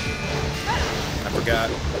 I forgot.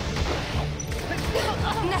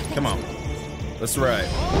 Come on. Let's ride.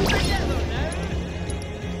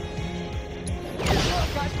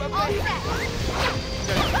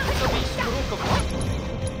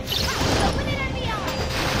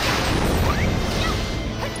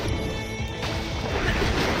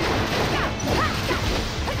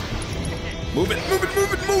 Move it, move it,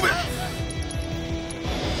 move it, move it!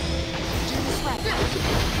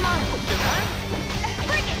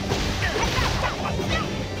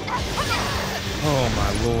 Oh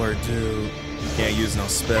my lord, dude. Can't use no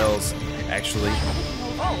spells, actually.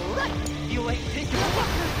 You ain't thinking.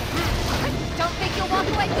 Don't think you'll walk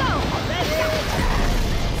away, go!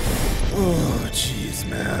 Oh, jeez,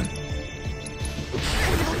 man.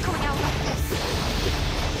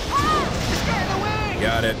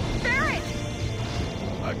 Got it.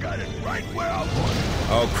 I got it right where I want it.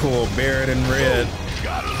 Oh, cool. Barret and Red.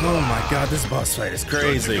 Oh my god, this boss fight is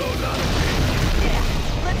crazy. Yeah,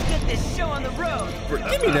 let's get this show on the road.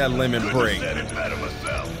 Give me that limit break.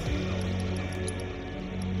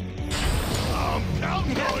 I'm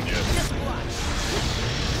counting on you. Just watch.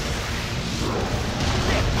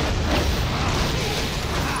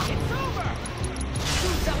 It's over.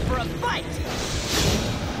 Who's up for a fight?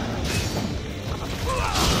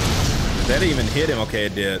 Did that even hit him? Okay,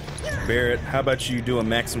 it did. Barret, how about you do a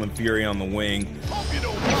maximum fury on the wing? Hope you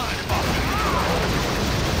don't mind.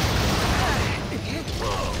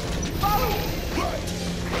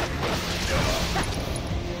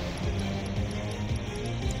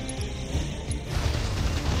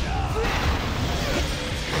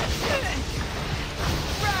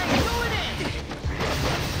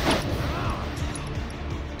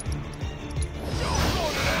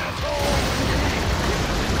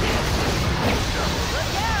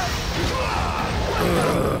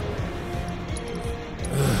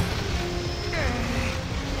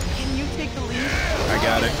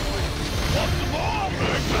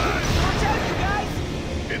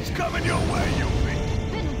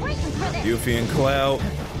 Yuffie and Cloud.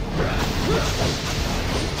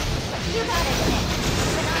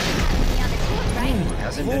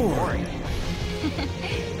 Hasn't been boring.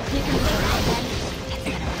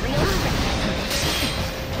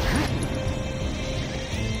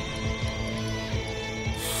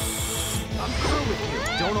 I'm through with you.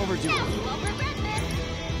 Don't overdo it.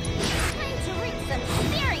 Time to reap some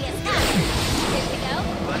serious action. Good to go?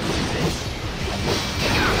 Let's do this.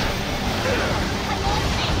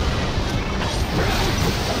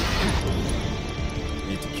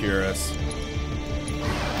 Need to cure us.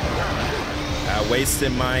 I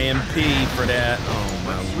wasted my MP for that. Oh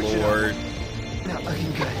my lord. Not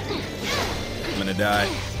looking good. I'm gonna die.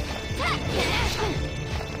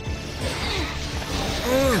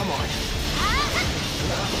 Come on.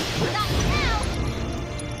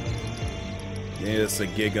 Yeah, it's a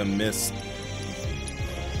Giga Mist.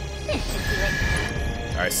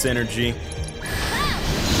 Alright, synergy.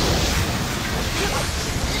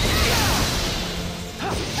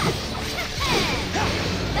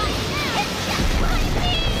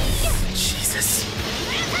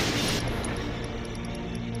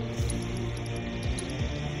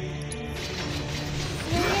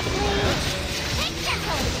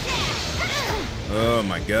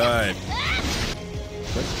 god.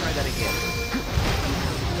 Let's try that again.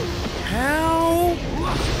 How?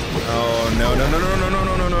 Oh no no no no no no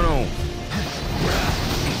no no no no.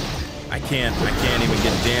 I can't even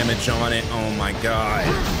get damage on it. Oh my god.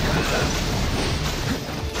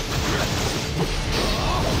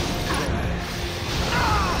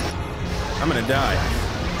 I'm gonna die.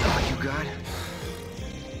 You got it.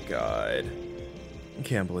 God. I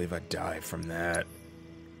can't believe I died from that.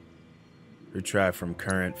 Retry from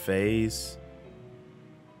current phase.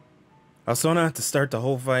 Also, not to start the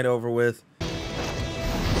whole fight over with.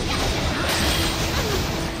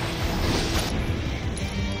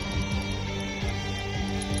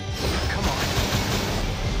 Come on.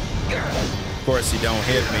 Of course, you don't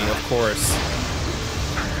hit me. Of course.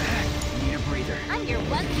 Need a breather. I'm your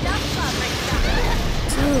one-stop shop right now.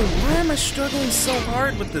 Dude, why am I struggling so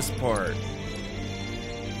hard with this part?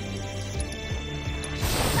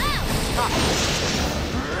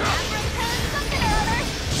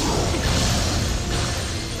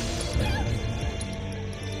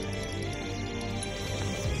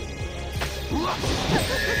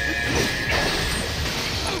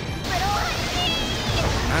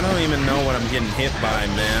 I don't even know what I'm getting hit by,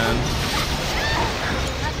 man.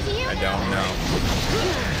 I don't know.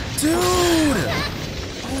 Dude!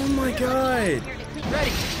 Oh my god!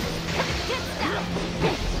 Ready.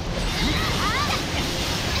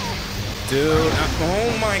 Dude,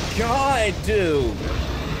 oh my god, dude!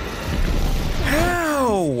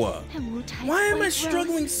 How? Why am I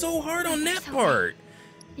struggling so hard on that part?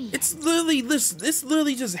 It's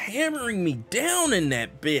literally just hammering me down in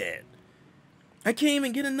that bit. I can't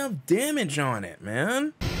even get enough damage on it,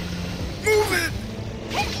 man. Move it!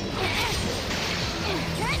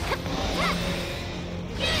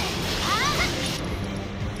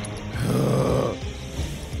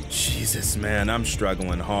 Jesus, man, I'm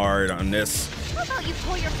struggling hard on this. How about you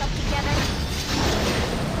pull yourself together?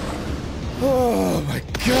 Oh my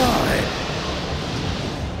god!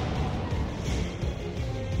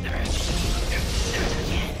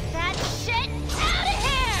 That shit out of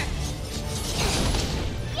here!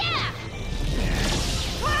 Yeah!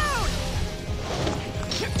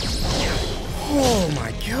 Oh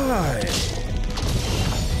my god!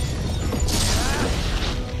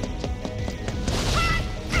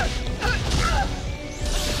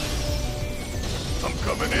 I'm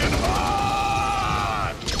coming in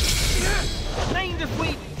hot! Mind if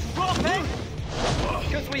we drop it?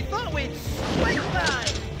 Because we thought we'd split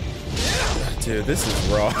that! Dude, this is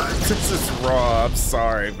raw. This is raw. I'm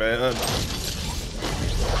sorry, man.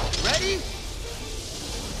 Ready?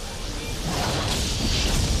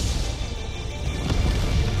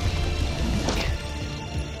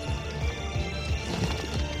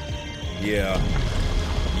 Yeah.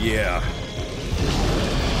 Yeah.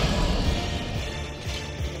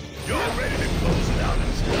 Y'all ready to close it out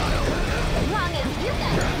in style? As long as you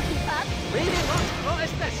guys can keep up. We didn't want to got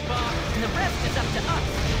us this far, and the rest is up to us.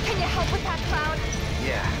 Can you help with that cloud?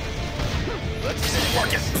 Yeah. Let's see.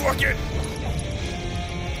 Pluck it! Pluck it!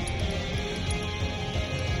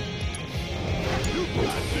 You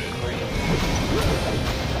got this.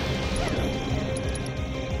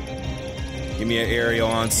 Give me an aerial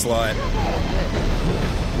onslaught.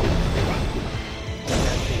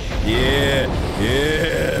 Yeah!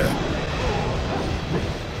 Yeah!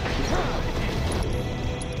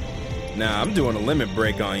 Nah, I'm doing a limit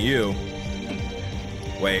break on you.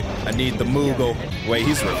 Wait, I need the Moogle. Wait,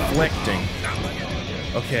 he's reflecting.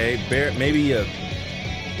 Okay, maybe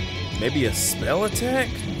a spell attack?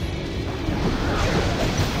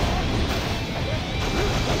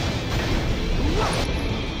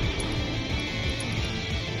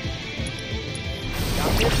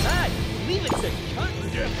 Got this side. Leave it to cut.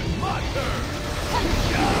 Yes, it's my turn.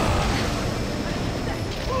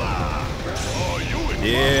 Oh, you in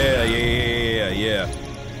Yeah.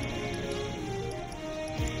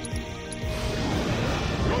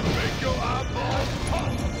 Gonna make your eyeballs pop.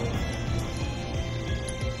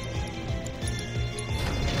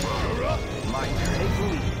 You're up. My turn. Take the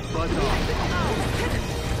lead. Buzz off.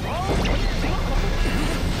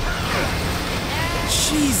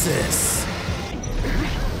 Jesus!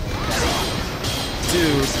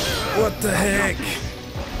 Dude, what the heck?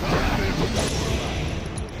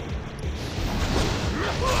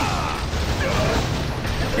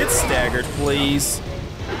 Get staggered, please.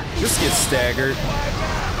 Just get staggered.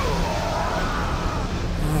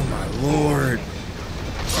 Oh my lord.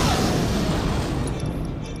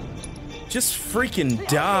 Just freaking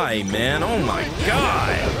die, man. Oh my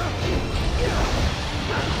god.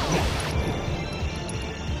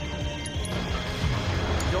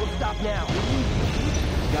 Don't stop now.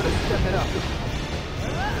 Gotta step it up.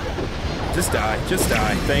 Just die. Just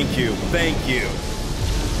die. Thank you. Thank you.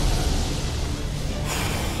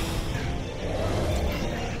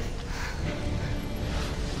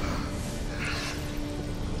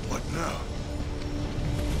 What now?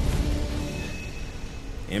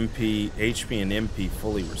 HP and MP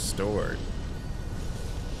fully restored.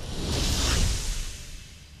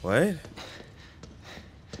 What?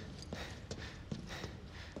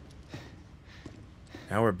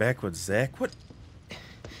 Now we're back with Zack. What?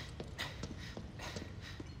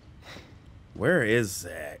 Where is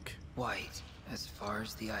Zack? White, as far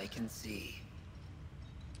as the eye can see.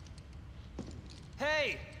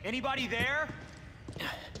 Hey, anybody there?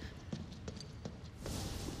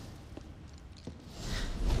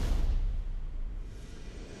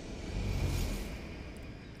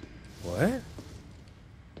 What?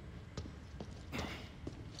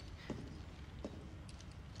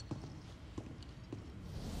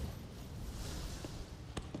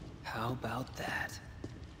 How about that?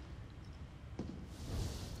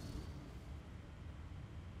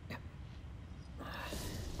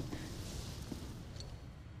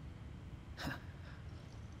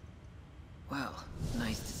 Well,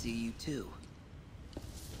 nice to see you too.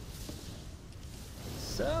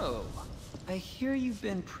 So, I hear you've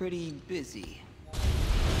been pretty busy.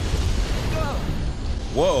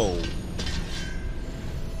 Whoa.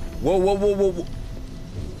 Whoa, whoa, whoa, whoa, whoa.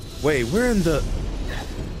 Wait, we're in the...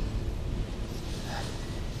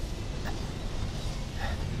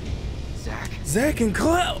 Zack and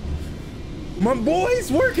Cloud! My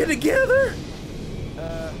boys working together?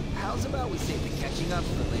 How's about we save the catching up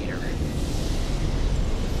for later?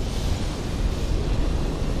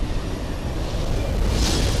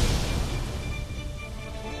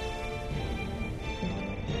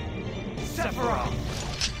 Sephiroth!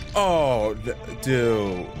 Oh,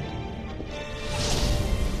 dude.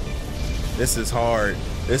 This is hard.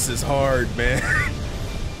 This is hard, man.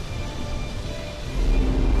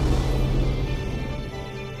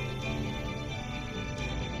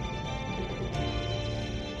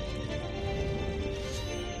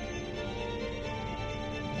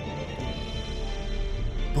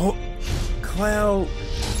 Cloud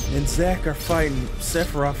and Zack are fighting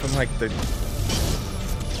Sephiroth in like the...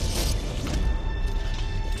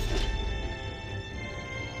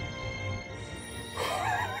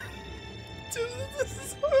 Dude, this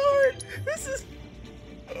is hard. This is...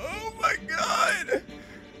 Oh my god.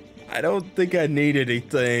 I don't think I need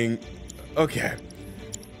anything. Okay.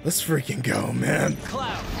 Let's freaking go, man.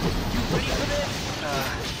 Cloud, you ready for this?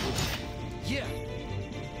 Yeah.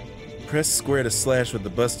 Press square to slash with the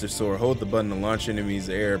Buster Sword. Hold the button to launch enemies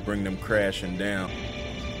in the air, bring them crashing down.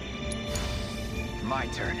 My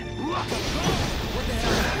turn. What the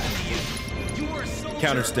hell happened to you? You were a soldier.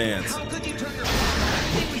 Counter stance. How could you turn your back on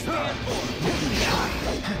everything we stand for?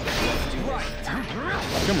 Right.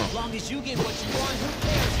 Come on. As long as you get what you want, who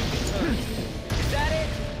cares who can turn? Is that it?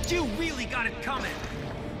 You really got it coming.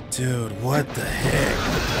 Dude, what the heck?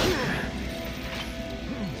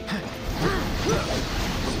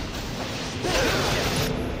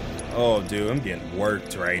 Oh, dude, I'm getting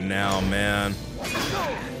worked right now, man.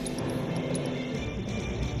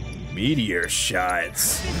 Meteor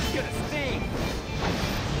shots.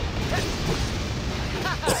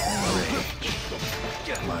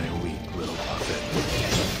 My weak little puppet.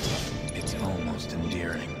 It's almost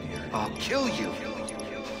endearing. I'll kill you.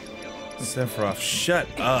 Sephiroth, shut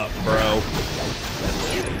up, bro.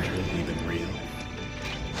 Even real.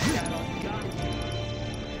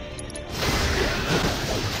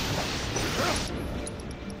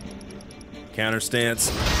 Counter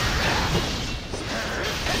stance.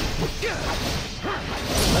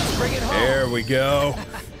 Let's bring it home. There we go.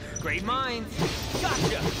 Great minds.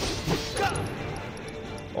 Gotcha.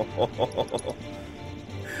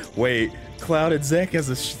 Wait, Cloud and Zack has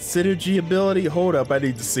a synergy ability? Hold up, I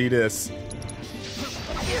need to see this.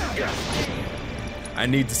 I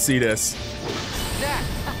need to see this.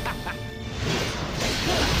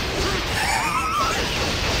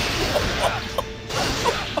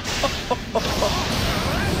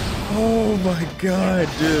 Oh my god,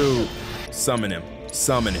 dude. Summon him.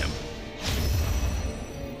 Summon him.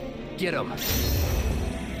 Get him.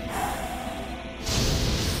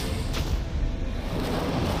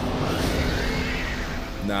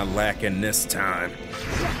 Not lacking this time.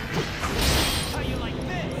 How you like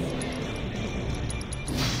this?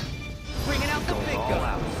 Bringing out the big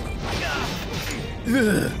guns.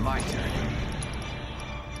 My turn.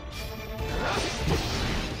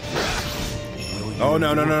 Oh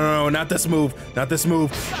no, no, no, no, not this move. Not this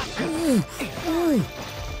move.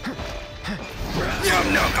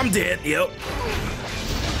 No, I'm dead. Yep.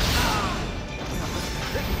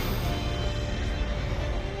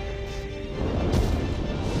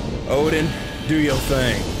 Odin, do your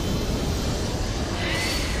thing.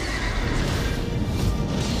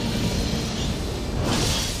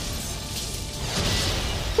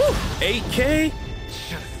 Whew, 8K?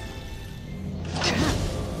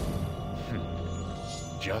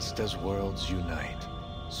 Just as worlds unite,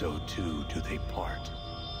 so too do they part.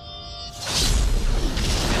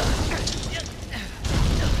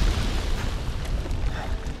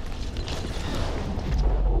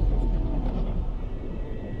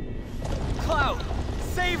 Cloud,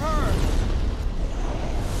 save her!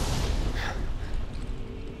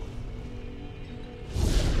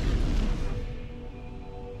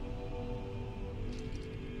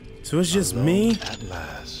 So it's just me? At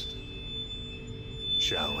last.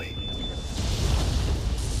 Shall we?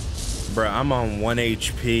 Bruh, I'm on 1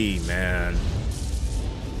 HP, man.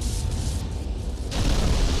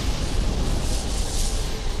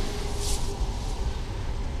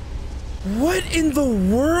 What in the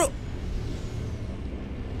world?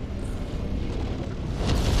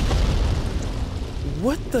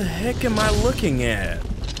 What the heck am I looking at?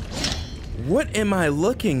 What am I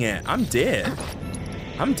looking at? I'm dead.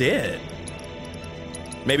 I'm dead.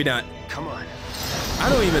 Maybe not. Come on. I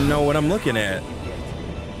don't even know what I'm looking at.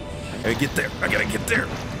 I gotta get there. I gotta get there.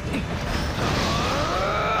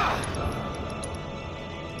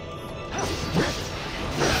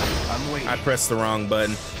 I'm waiting. I pressed the wrong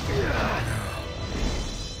button.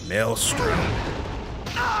 Maelstrom.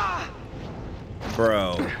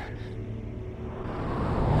 Bro.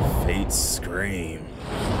 Fate's Scream.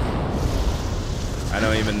 I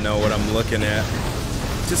don't even know what I'm looking at.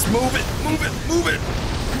 Just move it, move it, move it.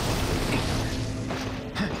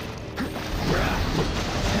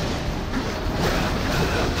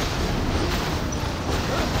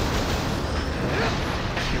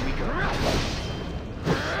 Here we go.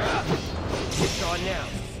 It's on now.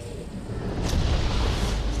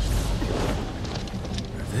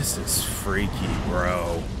 This is freaky,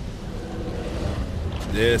 bro.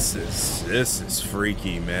 This is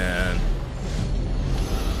freaky, man.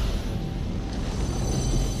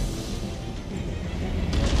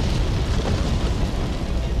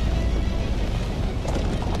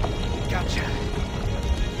 Gotcha.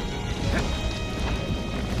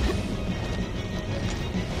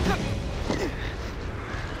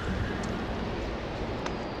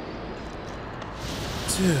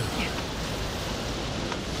 Dude.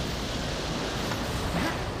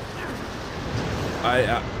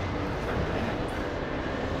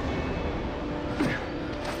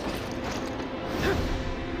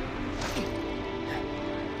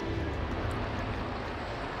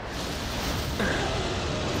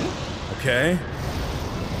 Okay.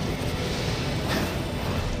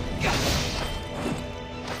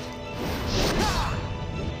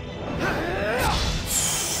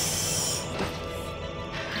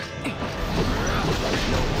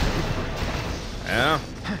 Yeah.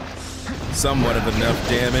 Somewhat of enough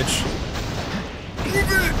damage.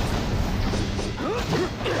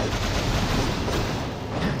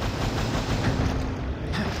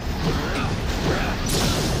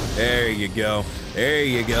 There you go. There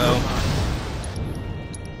you go.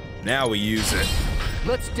 Now we use it.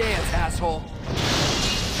 Let's dance, asshole.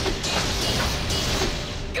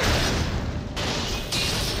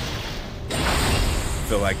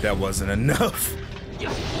 Feel like that wasn't enough.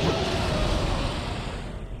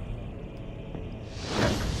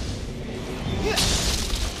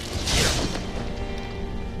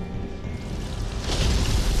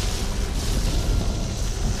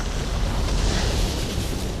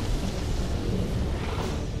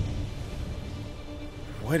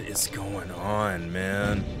 What is going on,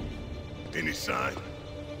 man? Any sign?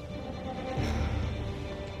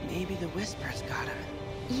 Maybe the Whispers got him.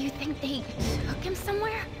 You think they took him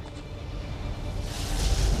somewhere?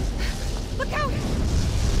 Look out!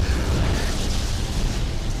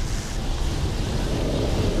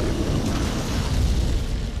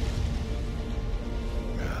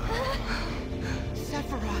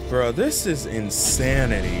 Sephiroth. Bro, this is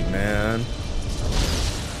insanity, man.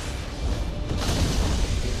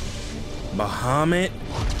 Bahamut.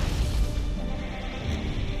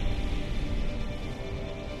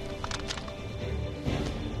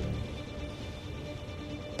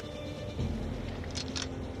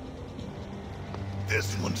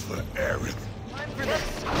 This one's for Aerith. For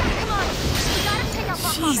this. Come on! We gotta take out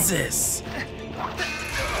Bahamut. Jesus!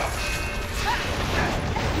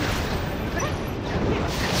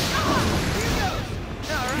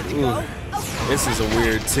 Ooh, this is a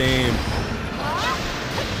weird team.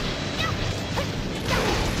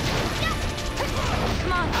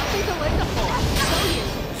 Come on, take a lick of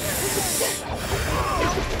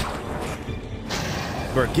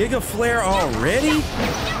Bro, Giga Flare already?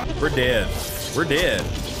 We're dead. We're dead.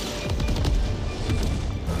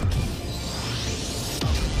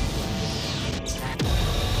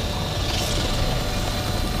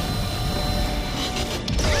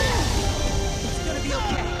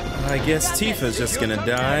 I guess Tifa's just gonna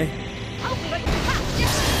die.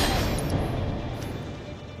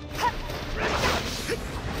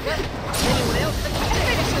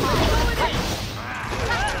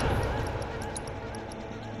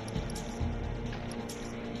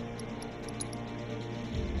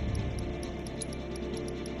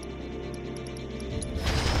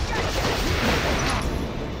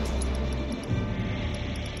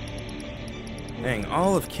 Dang,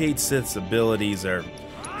 all of Cait Sith's abilities have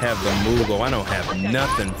the Moogle. I don't have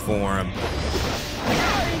nothing for him.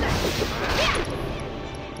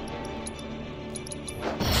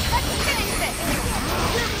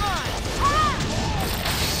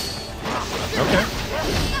 Okay,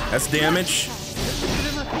 that's damage.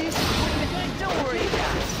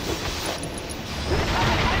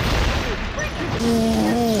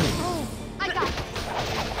 Ooh.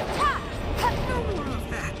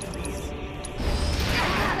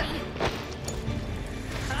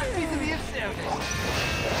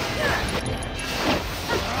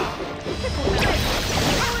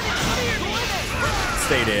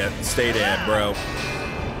 Stay dead, bro.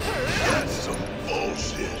 That's some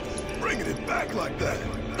bullshit. Bringing it back like that.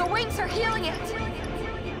 The wings are healing it.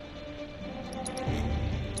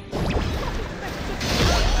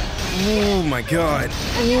 Oh my god.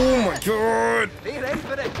 Oh my god. Be ready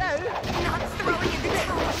for it now. Not throwing in the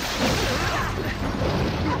towel.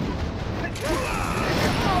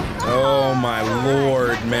 Oh my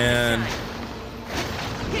lord, man.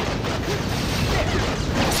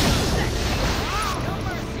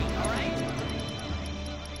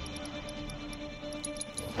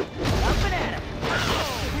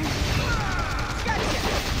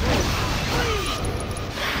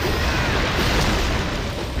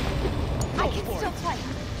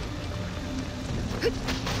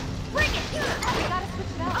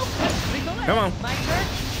 Come on.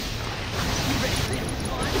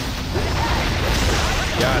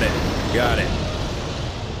 Got it. Got it.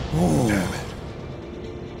 Ooh. Damn it.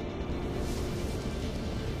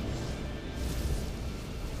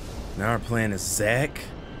 Now our plan is Zack.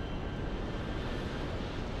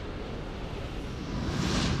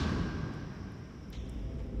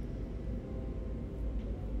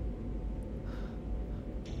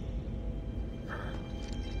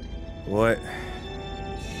 What?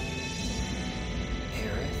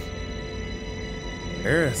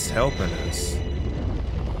 Aerith's helping us.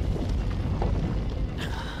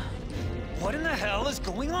 What in the hell is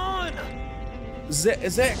going on?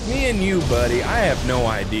 Zack, me and you, buddy, I have no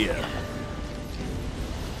idea.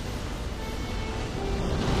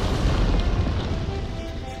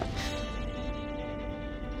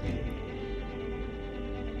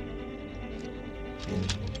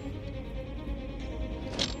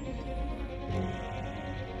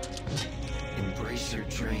 Embrace your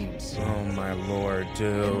dreams. Oh my lord,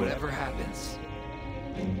 dude. And whatever happens,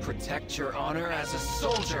 protect your honor as a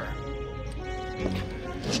soldier.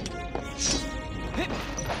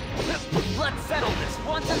 Let's settle this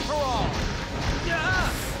once and for all.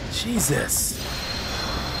 Jesus.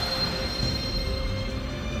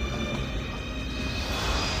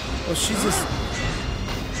 Oh, she's just...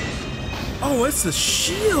 Oh, it's the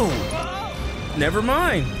shield. Never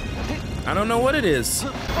mind. I don't know what it is.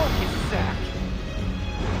 Focus, Zack.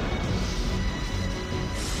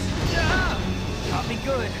 Got me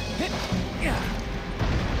good.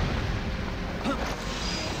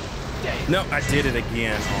 No, I did it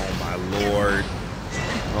again. Oh my lord.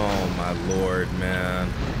 Oh my lord, man.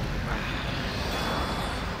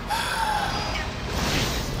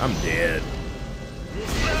 I'm dead.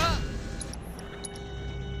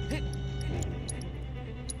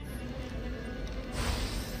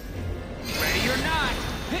 Ready or not.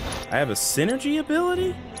 I have a synergy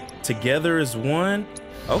ability? Together as one?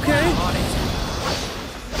 Okay.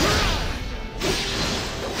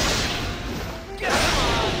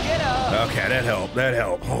 Okay, that helped. That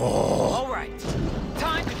helped. Oh. All right.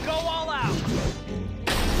 Time to go all out.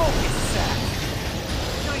 Focus, Zack.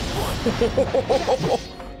 Nice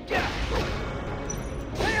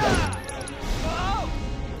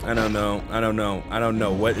one. I don't know. I don't know. I don't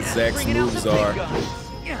know what Zack's moves are.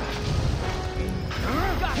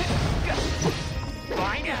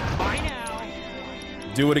 Bye now. Bye now.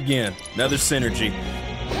 Do it again. Another synergy.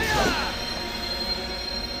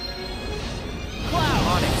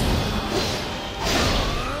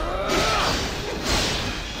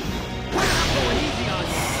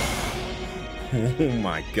 Oh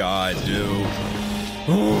my god, dude.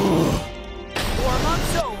 4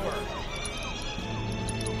 months over.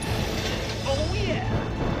 Oh yeah.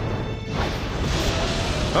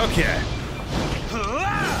 Okay.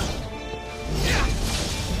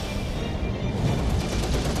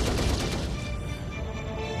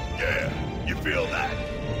 Yeah, you feel that?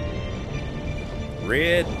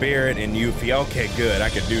 Red, Barrett, and Yuffie. Okay, good. I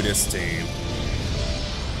could do this team.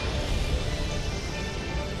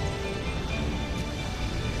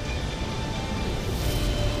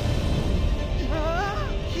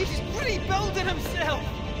 He's rebuilding himself.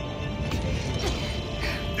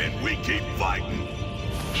 Then we keep fighting.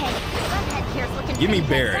 Hey, Redhead here's looking Give me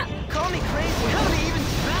pretty Barrett. messed up. Call me crazy. How do they even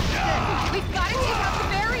smashed it? We've got to take out the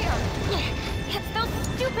barrier. It's those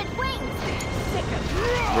stupid wings. Sick of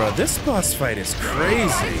Bro, this boss fight is We've got to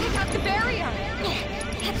crazy. take out the barrier.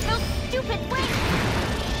 It's those stupid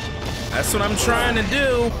wings. That's what I'm trying to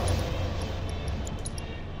do.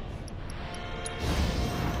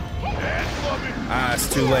 Ah, it's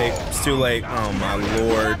too late. It's too late. Oh my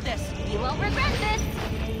lord. You won't regret this.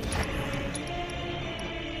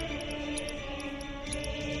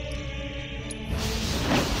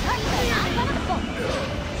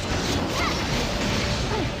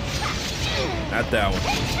 Not that one.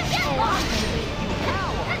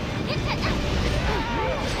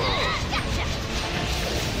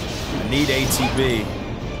 I need ATB.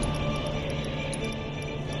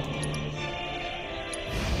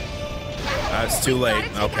 It's too late.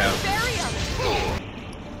 Okay.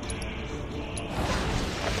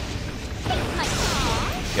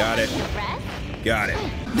 Got it. Got it.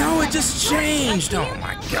 No, it just changed. Oh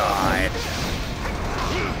my god.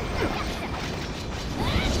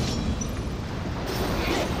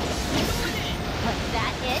 Was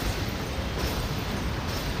that it?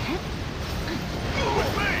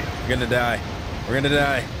 We're gonna die. We're gonna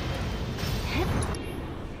die.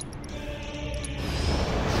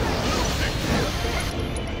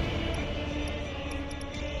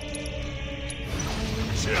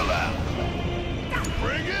 Chill out.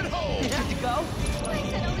 Bring it home. Good to go?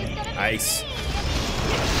 Ice.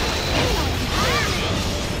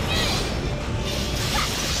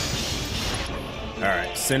 All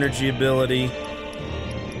right, synergy ability.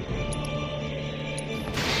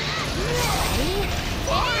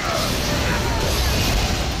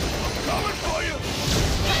 Coming for you.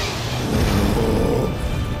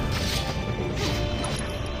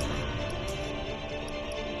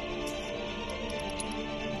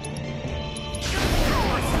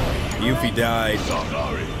 Yuffie died.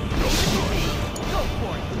 Sorry. Go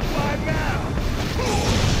for it. Why now?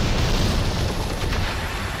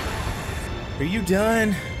 Are you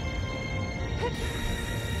done?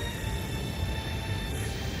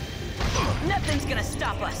 Nothing's gonna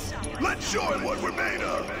stop us. Let's show him what we're made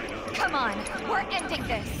of. Come on, we're ending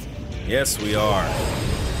this. Yes, we are.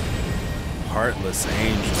 Heartless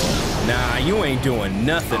angel. Nah, you ain't doing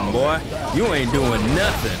nothing, boy. You ain't doing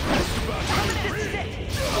nothing.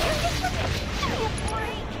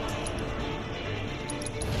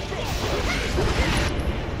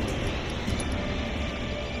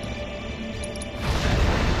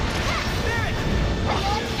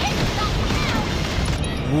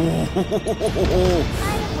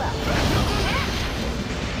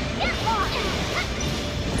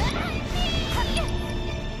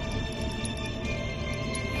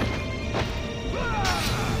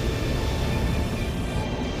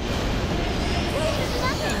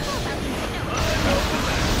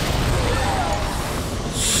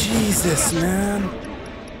 Jesus, man.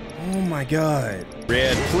 Oh my god.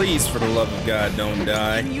 Red, please, for the love of God, don't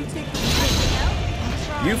die.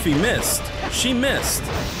 Yuffie missed. She missed.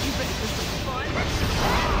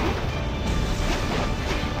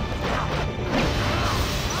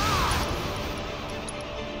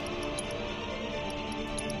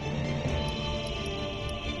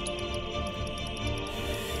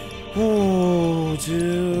 Oh,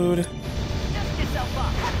 dude.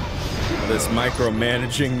 This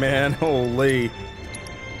micromanaging, man. Holy.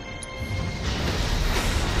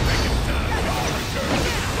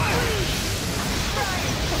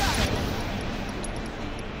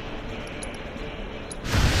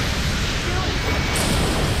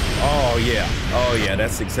 Oh yeah. Oh yeah,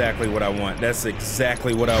 that's exactly what I want. That's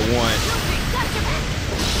exactly what I want.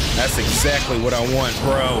 That's exactly what I want,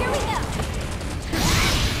 bro.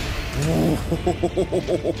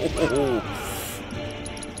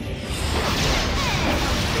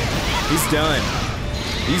 He's done.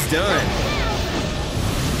 He's done.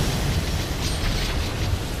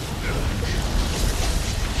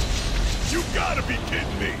 You gotta be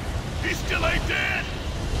kidding me. He still ain't dead.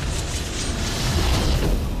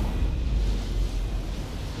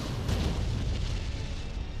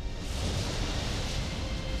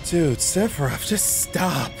 Dude, Sephiroth, just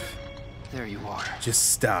stop. There you are.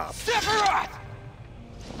 Just stop. Sephiroth!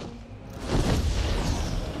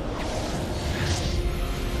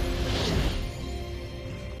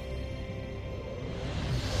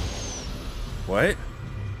 What?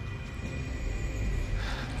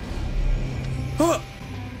 Huh.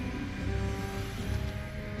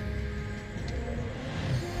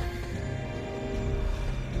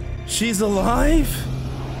 She's alive?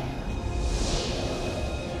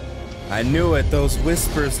 I knew it. Those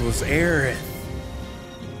whispers was Aerith.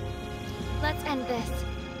 Let's end this.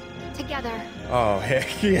 Together. Oh,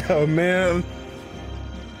 heck yeah, man.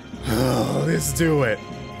 Oh, let's do it.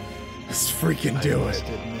 Let's freaking do it.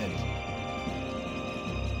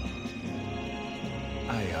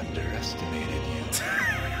 I underestimated you.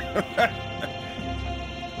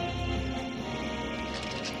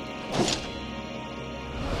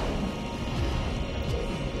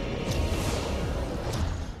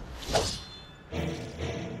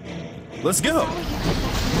 Let's go.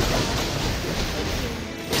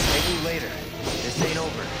 Maybe later. This ain't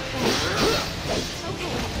over.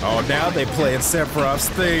 Oh, now they playing Sephiroth's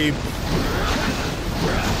theme.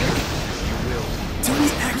 Did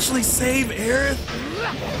we actually save Aerith?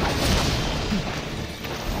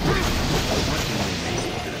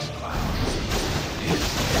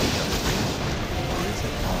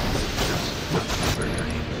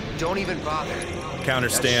 Don't even bother. Counter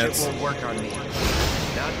stance. That shit won't work on me.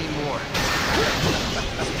 Not anymore.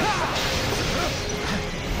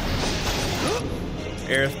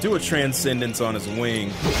 Aerith, do a transcendence on his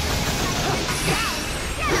wing.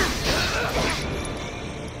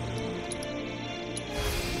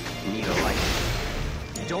 Need a light.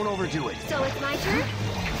 Don't overdo it. So it's my turn?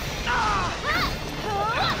 Go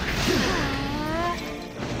on!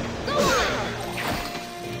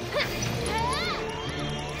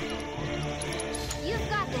 You've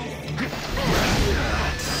got this.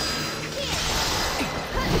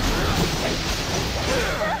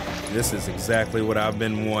 This is exactly what I've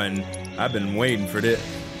been wanting. I've been waiting for this.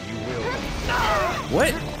 You will.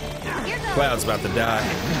 What? Cloud's about to die.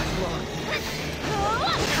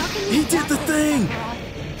 He did the thing!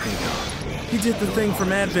 He did the thing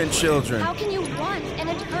from Advent Children. How can you want an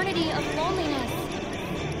eternity of loneliness?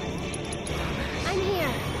 I'm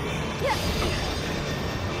here.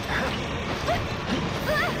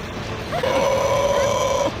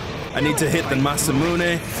 I need to hit the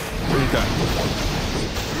Masamune. Okay.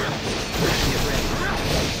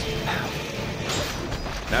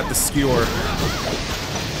 Not the skewer.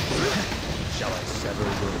 Shall I sever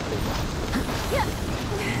your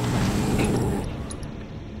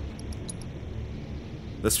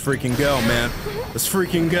Let's freaking go, man. Let's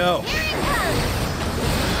freaking go.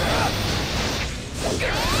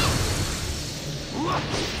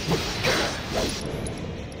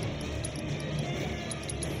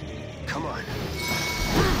 Come on.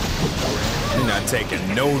 You're not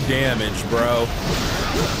taking no damage, bro.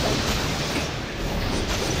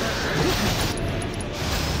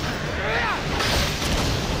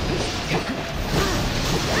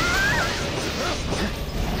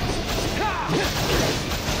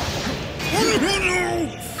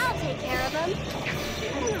 I'll take care of him.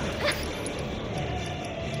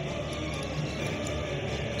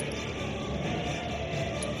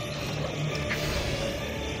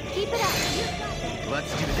 Keep it up.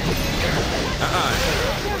 Let's do this.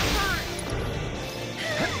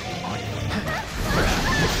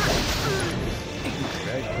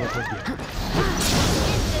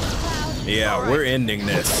 Yeah, we're ending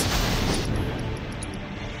this.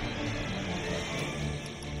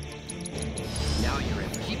 Now you're in.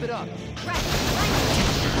 Keep it up.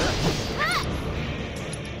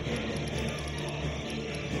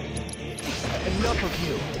 Enough of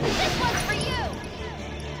you. This one's for you.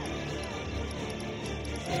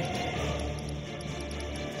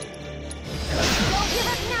 Don't give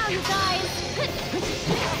up now, you guys.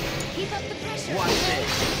 Keep up the pressure. Watch this.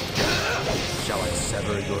 Shall I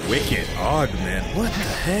sever your Wicked Augment. What the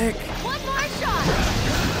heck? One more shot.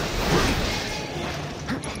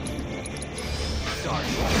 Sorry.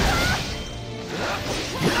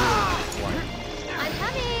 I'm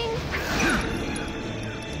coming.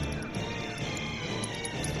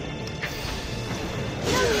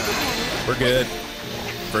 We're good.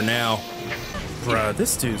 For now. Bruh,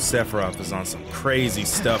 this dude Sephiroth is on some crazy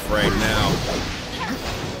stuff right now.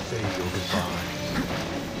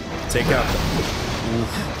 Take out the...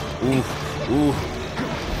 Oof, oof.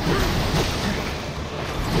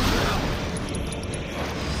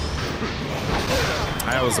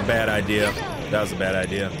 That was a bad idea. That was a bad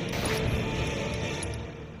idea.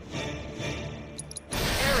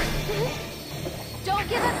 Don't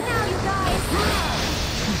give up now.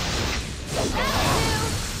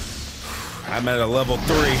 I'm at a level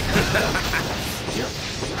 3.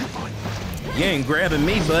 You ain't grabbing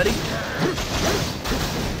me, buddy.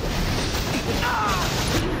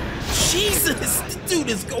 Jesus, this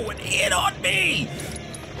dude is going in on me.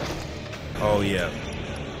 Oh yeah,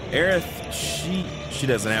 Aerith, she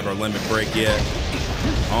doesn't have her limit break yet.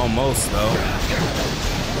 Almost though.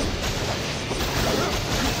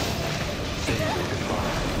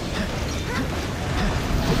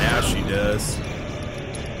 Now she does.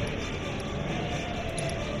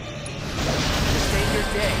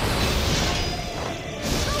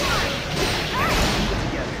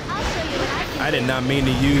 I did not mean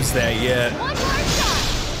to use that yet.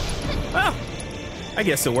 Well, I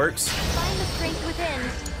guess it works. Find the strength within.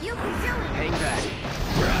 You can do it. Hang back.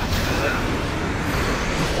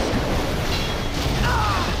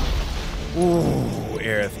 Ooh,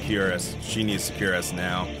 Aerith, cure us. She needs to cure us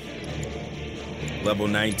now. Level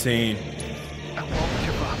 19. I won't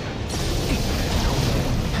give up.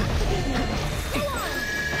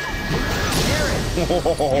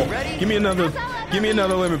 Oh, give me another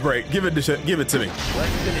limit break. Give it to me. Let's finish it.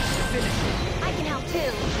 I can help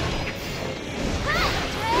too.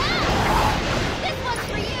 This one's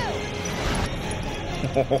for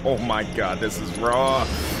you. Oh my god, this is raw.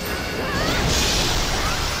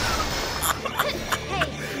 Hey,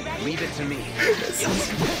 you ready? Leave it to me.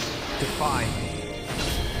 Defy me.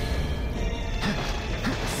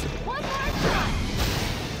 One more shot.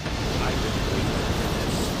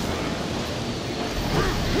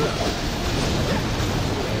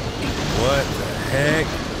 What the heck?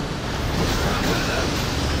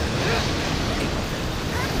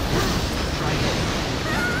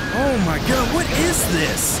 Oh my god, what is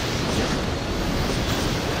this?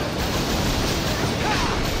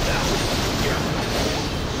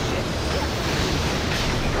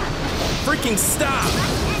 Freaking stop!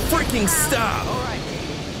 Freaking stop!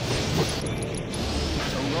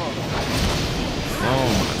 Oh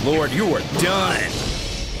my lord, you are done!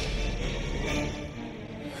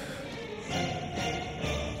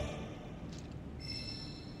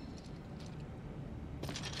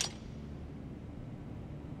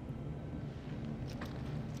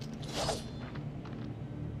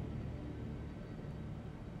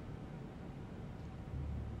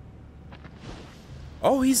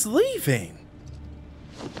 Oh, he's leaving.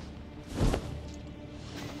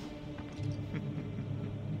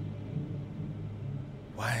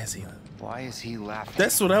 Why is he laughing?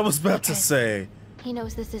 That's what I was about to say. He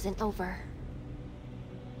knows this isn't over.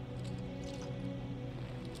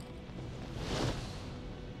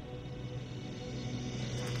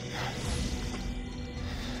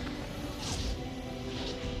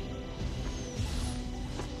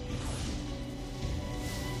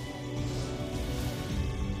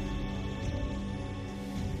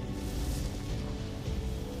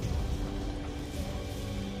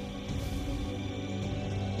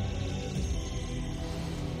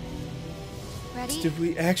 Ready? Did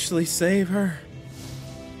we actually save her?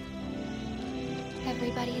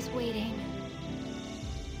 Everybody's waiting.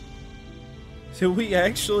 Did we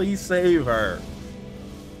actually save her?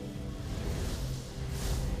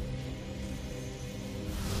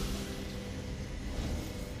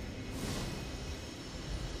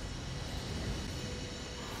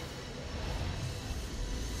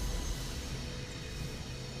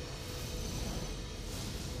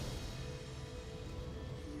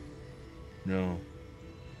 No.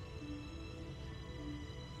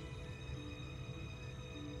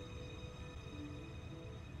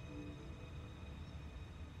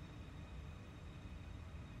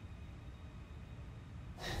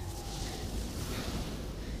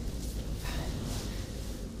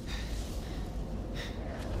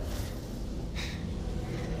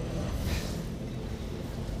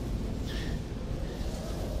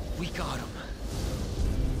 We got him.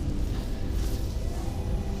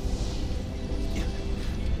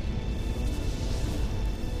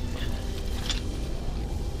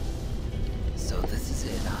 So this is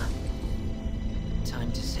it, huh?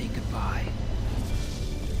 Time to say goodbye.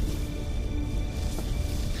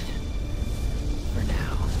 For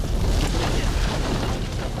now.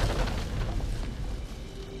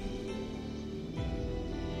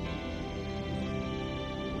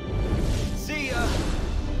 See ya!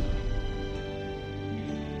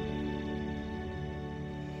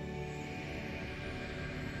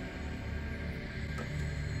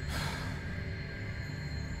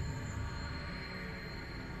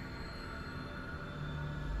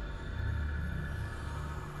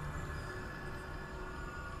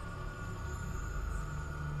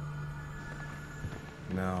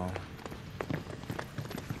 No.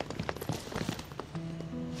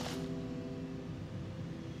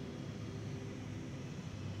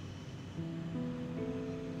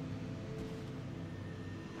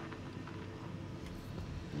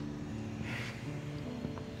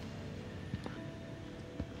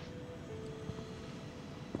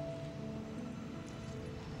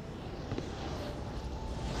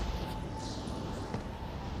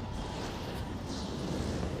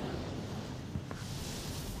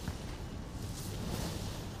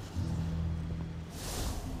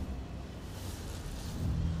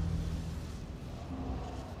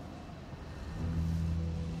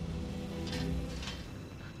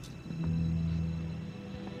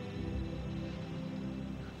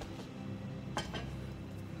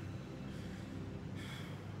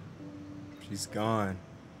 She's gone.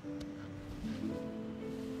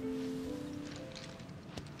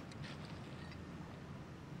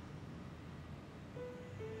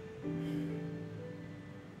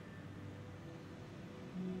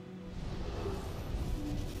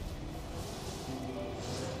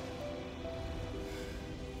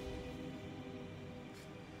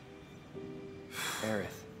 Aerith.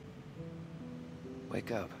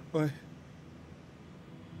 Wake up. What?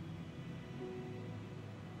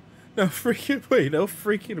 No freaking way, no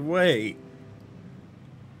freaking way.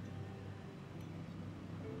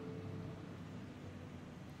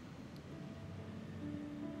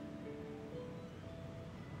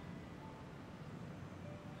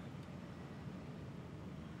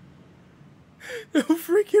 No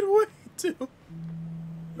freaking way, dude.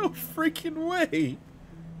 No freaking way.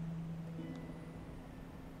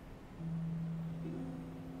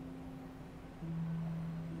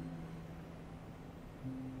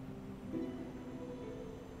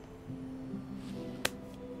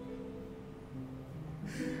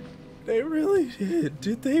 They really did.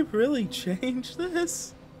 Did they really change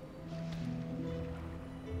this?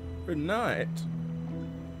 Or not?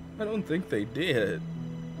 I don't think they did.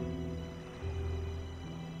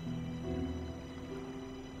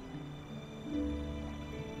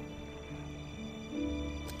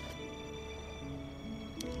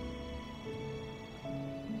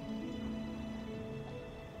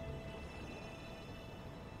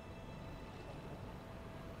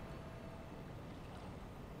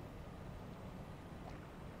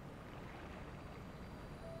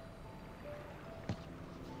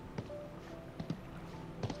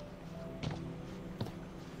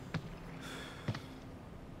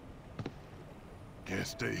 Can't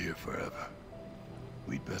stay here forever.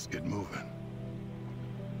 We'd best get moving.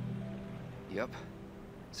 Yep.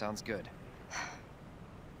 Sounds good.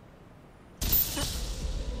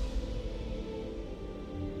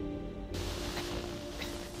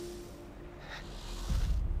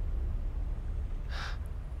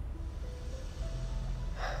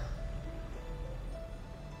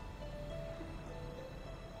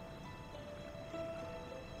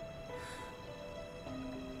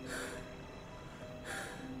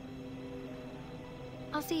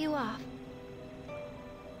 I'll see you off.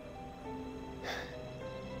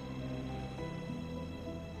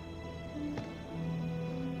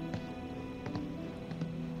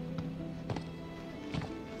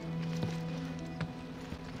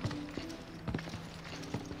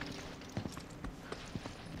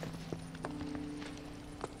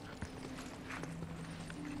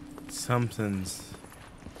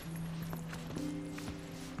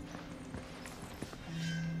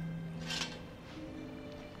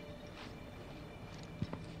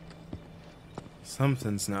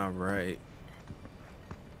 Something's not right.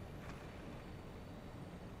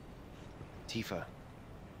 Tifa.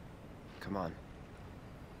 Come on.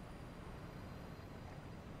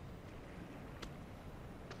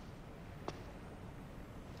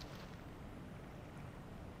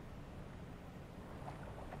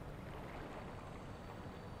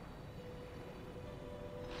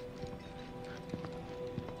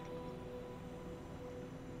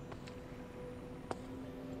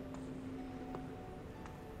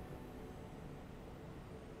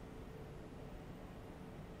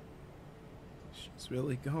 She's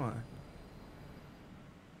really gone.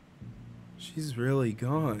 She's really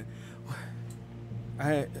gone.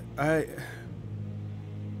 I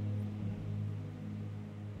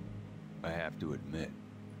have to admit,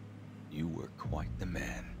 you were quite the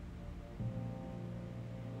man.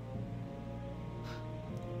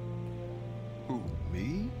 Who,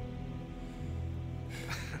 me?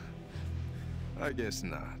 I guess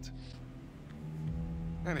not.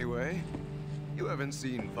 Anyway, you haven't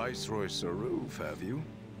seen Viceroy Saruf, have you?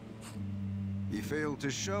 He failed to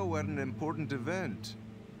show at an important event.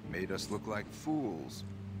 Made us look like fools.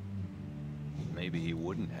 Maybe he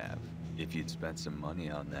wouldn't have, if you'd spent some money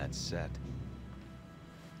on that set.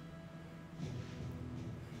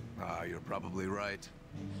 Ah, you're probably right.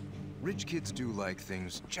 Rich kids do like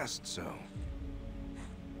things just so.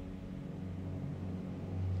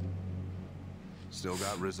 Still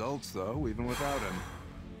got results, though, even without him.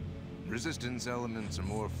 Resistance elements are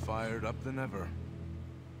more fired up than ever.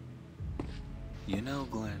 You know,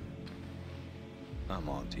 Glenn, I'm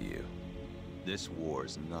on to you. This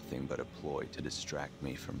war's nothing but a ploy to distract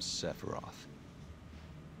me from Sephiroth.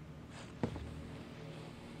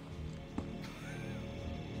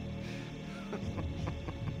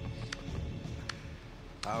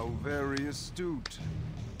 How very astute.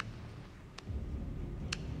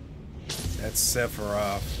 That's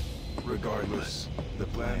Sephiroth. Regardless, the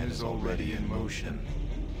plan is already in motion.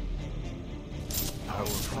 Our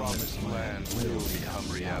promised land will become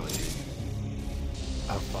reality.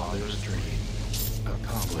 A father's dream,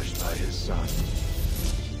 accomplished by his son.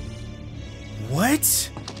 What?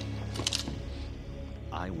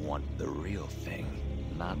 I want the real thing,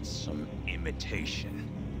 not some imitation.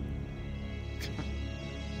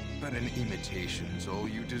 But an imitation's all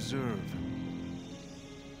you deserve.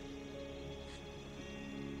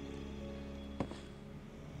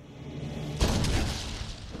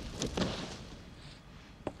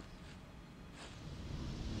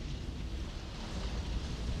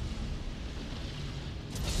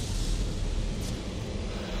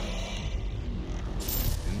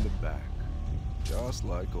 In the back, just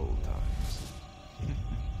like old times.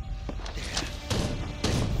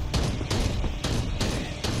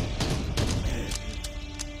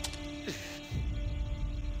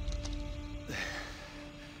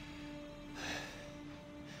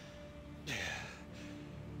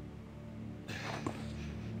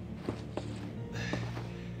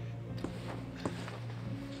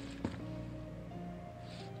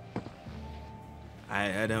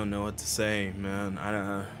 I don't know what to say, man. I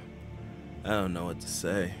don't know what to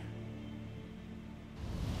say.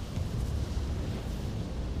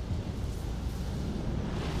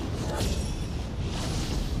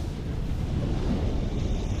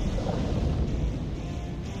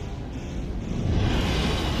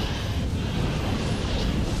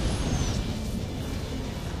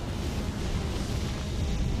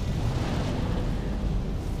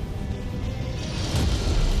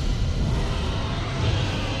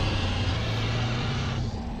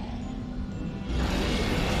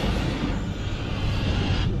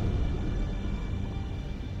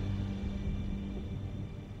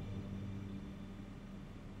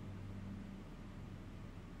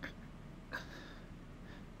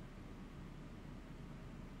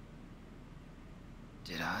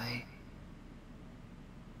 Did I?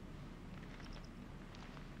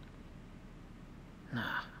 Nah,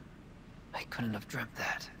 I couldn't have dreamt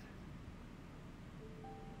that.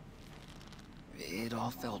 It all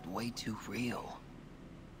felt way too real.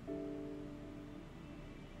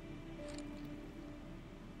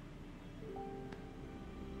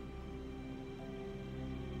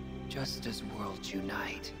 Just as worlds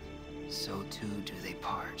unite, so too do they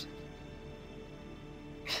part.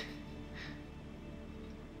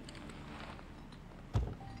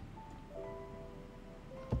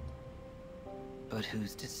 But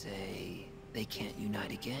who's to say they can't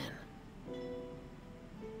unite again?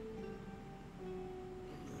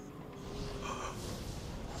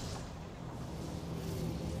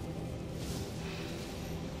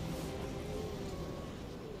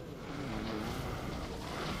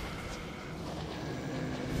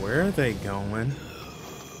 Where are they going?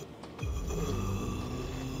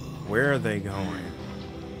 Where are they going?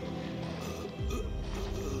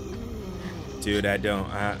 Dude,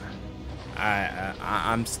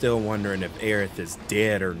 I'm still wondering if Aerith is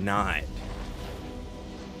dead or not.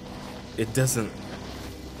 It doesn't...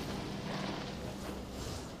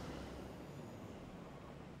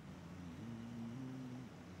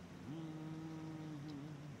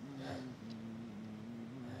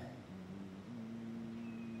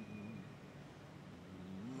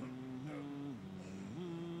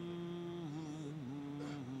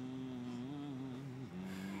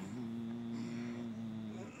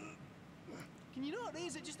 Can you not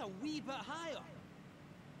raise it just a wee bit higher?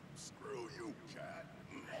 Screw you, cat.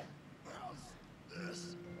 How's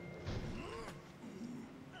this?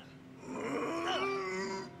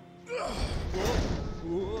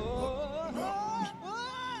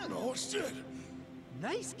 No shit.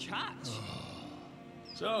 Nice catch.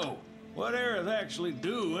 So, what Aerith actually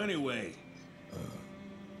do anyway?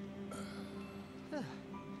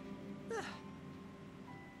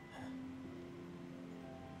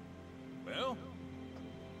 Well?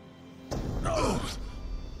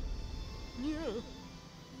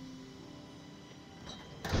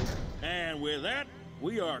 And with that,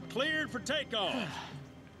 we are cleared for takeoff.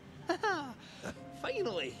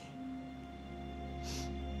 Finally.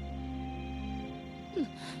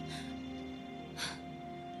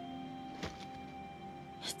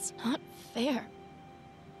 It's not fair.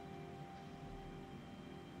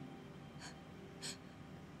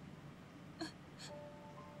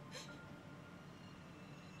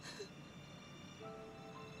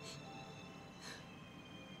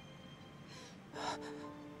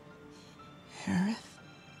 Aerith?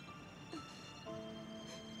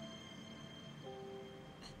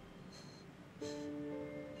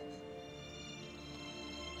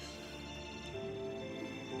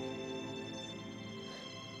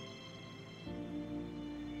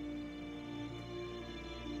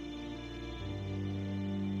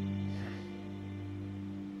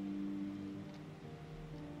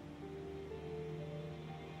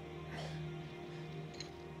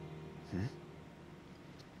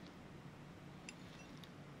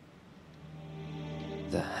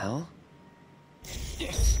 The hell?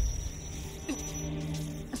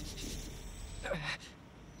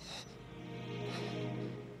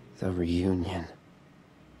 The reunion.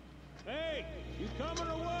 Hey, you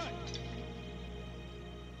coming or what?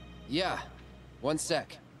 Yeah, one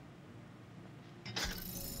sec.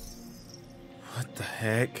 What the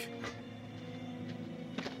heck?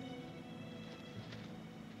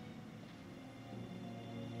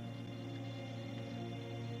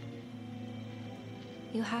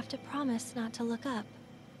 You have to promise not to look up.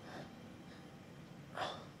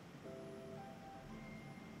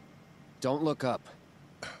 Don't look up.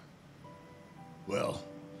 Well,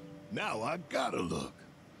 now I gotta look.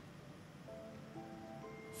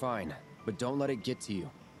 Fine, but don't let it get to you.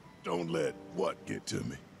 Don't let what get to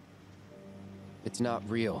me? It's not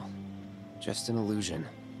real. Just an illusion.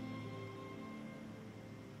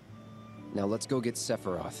 Now let's go get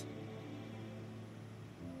Sephiroth.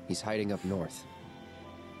 He's hiding up north.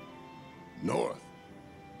 North?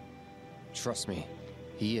 Trust me,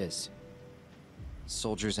 he is.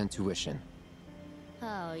 Soldier's intuition.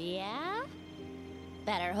 Oh, yeah?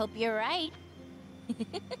 Better hope you're right.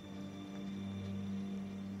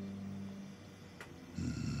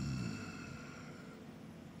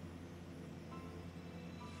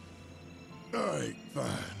 All right, fine.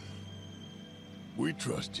 We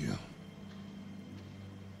trust you.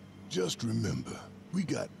 Just remember, we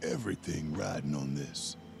got everything riding on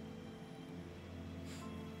this.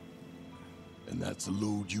 And that's a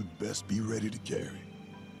load you'd best be ready to carry.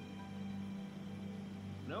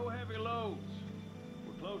 No heavy loads.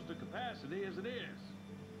 We're close to capacity as it is.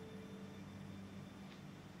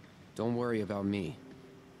 Don't worry about me.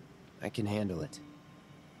 I can handle it.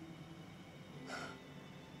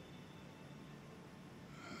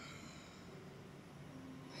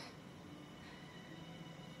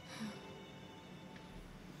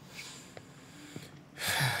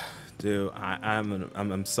 Dude,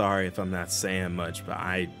 I'm sorry if I'm not saying much, but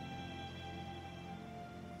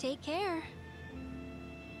Take care.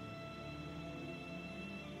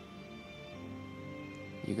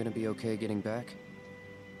 You gonna be okay getting back?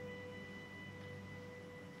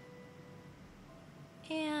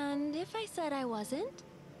 And if I said I wasn't?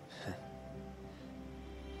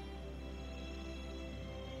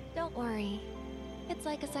 Don't worry. It's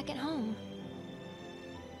like a second home.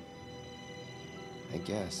 I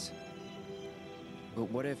guess. But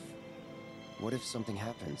what if something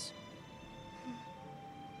happens?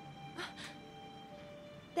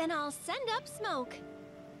 Then I'll send up smoke.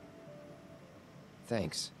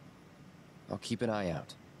 Thanks. I'll keep an eye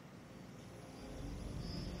out.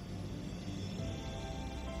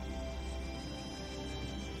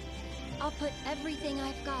 I'll put everything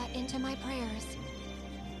I've got into my prayers.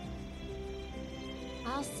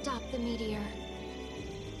 I'll stop the meteor.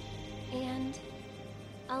 And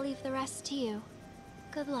I'll leave the rest to you.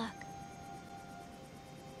 Good luck.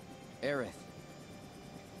 Aerith.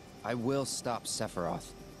 I will stop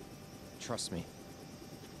Sephiroth. Trust me.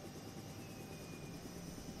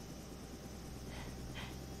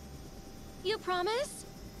 You promise?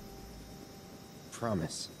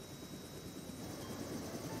 Promise.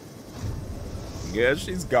 yeah,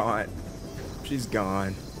 she's gone. She's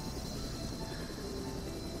gone.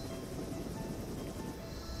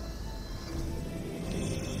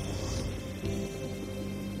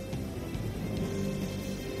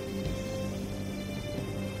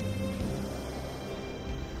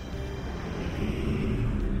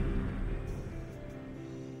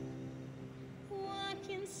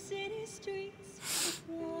 Walking city streets with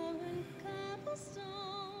worn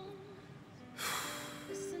cobblestone,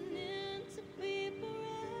 listening to people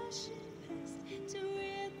rushing past to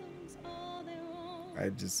rhythms all their own.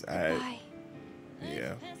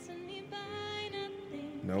 Yeah.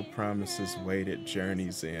 No promises waited,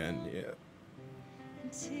 journey's end. Yeah.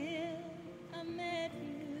 Until I met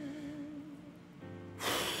you.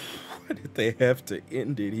 Why did they have to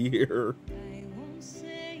end it here? I won't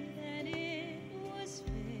say that it was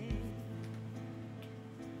fate.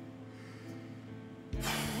 I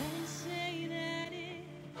won't say that it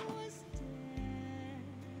was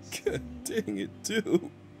destiny. God dang it, dude.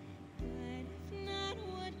 But if not,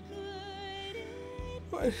 what could it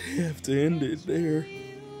Why did they have to end it there?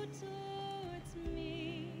 towards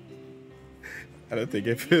me? I don't think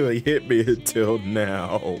it really hit me until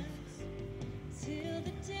now. Till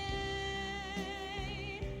the day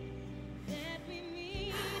that we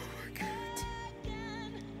meet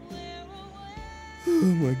again, where Oh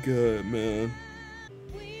my god, man.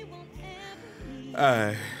 we won't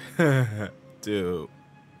ever meet. Dude.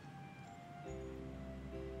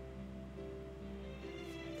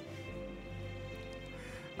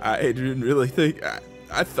 I didn't really think,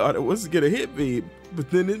 I thought it wasn't gonna hit me, but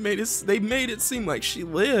then they made it seem like she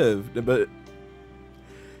lived, but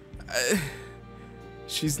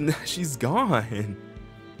she's gone.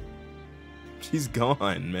 She's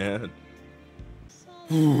gone, man.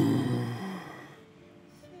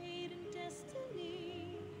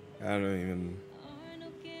 I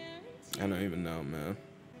don't even know, man.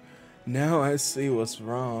 Now I see what's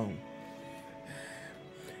wrong.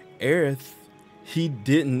 Aerith, he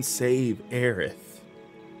didn't save Aerith.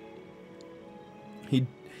 He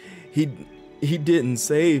didn't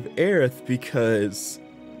save Aerith because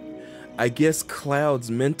I guess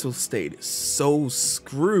Cloud's mental state is so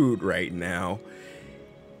screwed right now.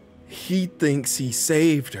 He thinks he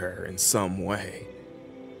saved her in some way.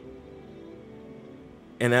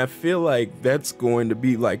 And I feel like that's going to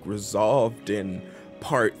be like resolved in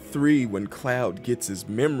part 3 when Cloud gets his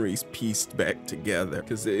memories pieced back together,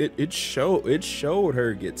 because it showed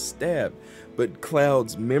her get stabbed, but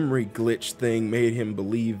Cloud's memory glitch thing made him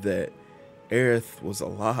believe that Aerith was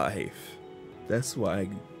alive. That's why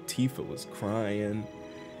Tifa was crying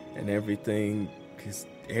and everything, because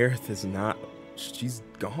Aerith is not, she's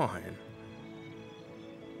gone.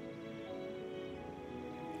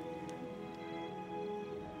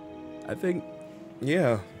 I think,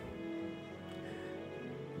 yeah.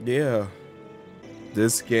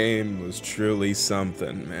 This game was truly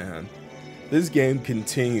something, man. This game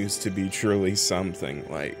continues to be truly something.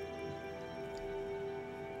 Like,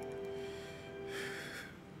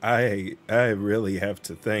 I really have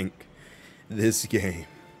to thank this game.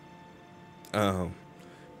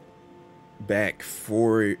 Back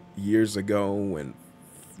 4 years ago when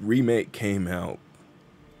Remake came out,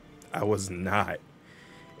 I was not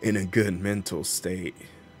in a good mental state.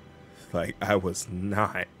 Like, I was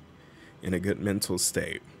not in a good mental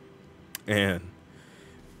state. And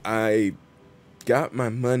I got my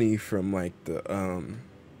money from like the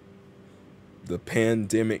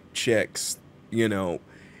pandemic checks, you know,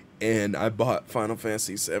 and I bought Final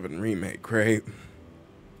Fantasy VII Remake, right?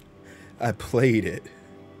 I played it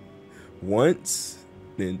once,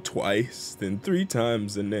 then twice, then 3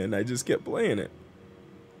 times, and then I just kept playing it.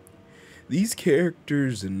 These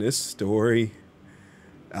characters in this story,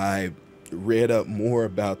 I read up more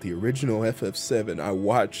about the original FF7. I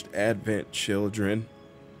watched Advent Children,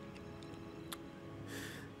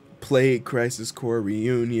 played Crisis Core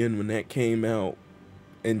Reunion when that came out,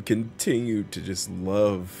 and continued to just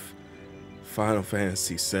love Final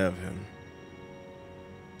Fantasy VII.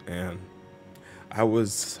 And I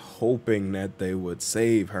was hoping that they would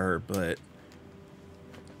save her, but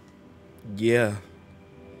yeah.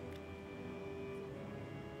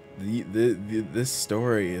 This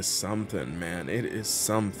story is something, man. It is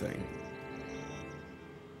something.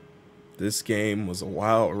 This game was a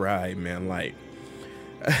wild ride, man. Like,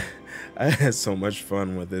 I had so much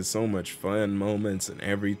fun with it. So much fun moments and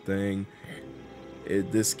everything.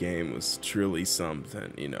 This game was truly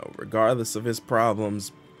something, you know. Regardless of its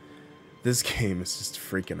problems, this game is just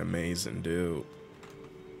freaking amazing, dude.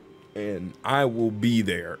 And I will be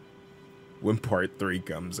there when part 3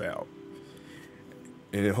 comes out.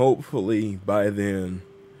 And hopefully by then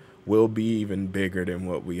we'll be even bigger than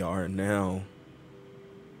what we are now.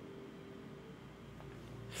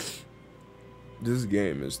 This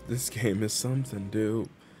game is something, dude.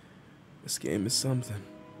 This game is something.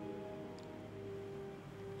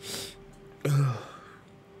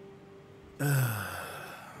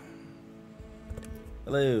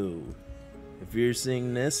 Hello. If you're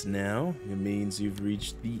seeing this now, it means you've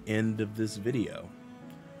reached the end of this video.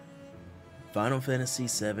 Final Fantasy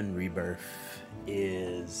VII Rebirth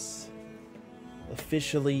is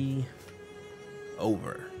officially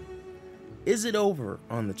over. Is it over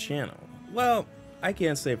on the channel? Well, I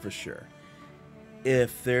can't say for sure.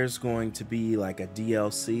 If there's going to be like a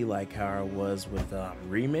DLC like how it was with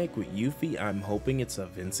Remake with Yuffie, I'm hoping it's a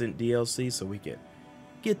Vincent DLC so we can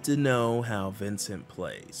get to know how Vincent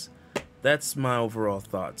plays. That's my overall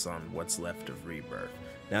thoughts on what's left of Rebirth.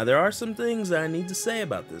 Now, there are some things I need to say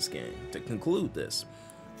about this game to conclude this.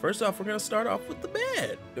 First off, we're going to start off with the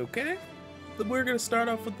bad, okay? We're going to start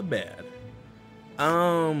off with the bad.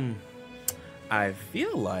 I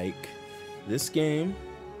feel like this game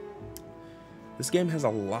has a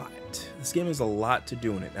lot. This game has a lot to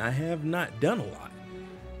do in it, and I have not done a lot.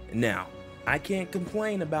 Now, I can't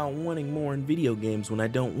complain about wanting more in video games when I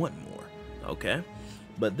don't want more, okay?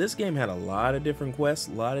 But this game had a lot of different quests,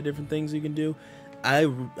 a lot of different things you can do. I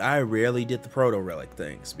rarely did the proto-relic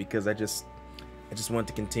things because I just want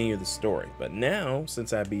to continue the story. But now,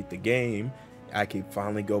 since I beat the game, I can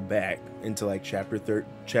finally go back into like chapter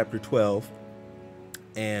 12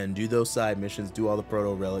 and do those side missions, do all the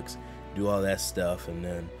proto relics, do all that stuff, and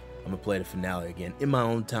then I'm gonna play the finale again in my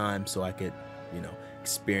own time so I could, you know,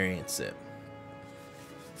 experience it.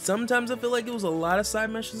 Sometimes I feel like it was a lot of side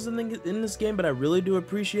missions in this game, but I really do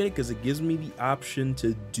appreciate it because it gives me the option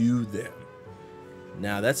to do them.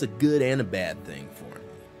 Now, that's a good and a bad thing for me.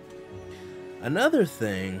 Another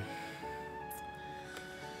thing,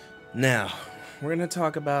 now, we're going to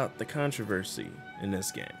talk about the controversy in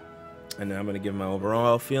this game. And I'm going to give my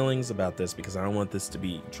overall feelings about this because I don't want this to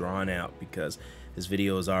be drawn out because this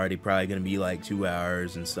video is already probably going to be like 2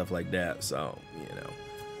 hours and stuff like that. So, you know,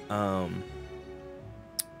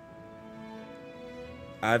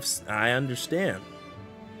 I understand.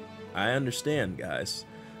 I understand, guys.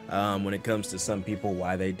 When it comes to some people,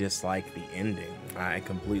 why they dislike the ending. I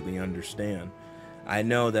completely understand. I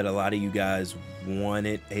know that a lot of you guys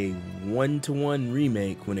wanted a one-to-one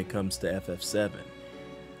remake when it comes to FF7.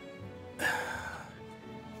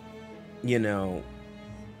 You know,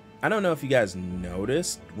 I don't know if you guys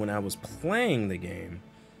noticed when I was playing the game,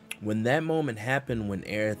 when that moment happened when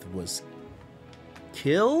Aerith was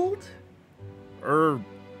killed, or,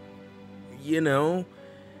 you know,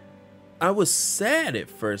 I was sad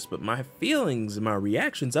at first, but my feelings and my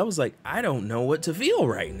reactions, I was like, I don't know what to feel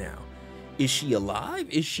right now. Is she alive?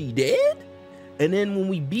 Is she dead? And then when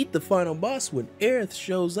we beat the final boss, when Aerith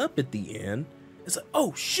shows up at the end, it's like,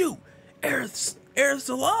 oh shoot, Aerith's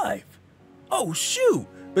alive. Oh shoot.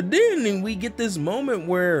 But then we get this moment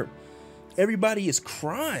where everybody is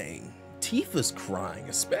crying. Tifa's crying,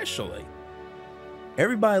 especially.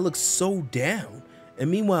 Everybody looks so down. And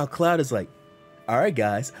meanwhile, Cloud is like, all right,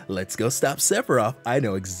 guys, let's go stop Sephiroth. I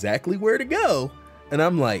know exactly where to go. And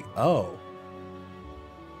I'm like, oh.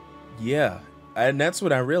 Yeah. And that's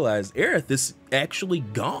what I realized. Aerith is actually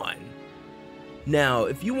gone. Now,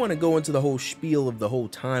 if you want to go into the whole spiel of the whole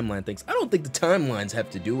timeline things, I don't think the timelines have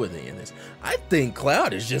to do with any of this. I think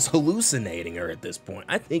Cloud is just hallucinating her at this point.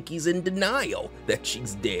 I think he's in denial that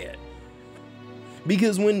she's dead.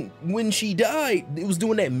 Because when she died, it was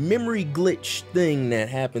doing that memory glitch thing that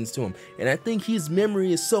happens to him. And I think his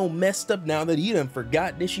memory is so messed up now that he done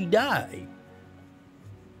forgot that she died.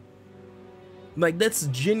 Like, that's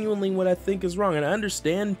genuinely what I think is wrong. And I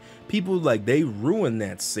understand people, like, they ruined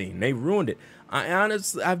that scene. They ruined it.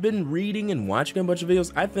 I've been reading and watching a bunch of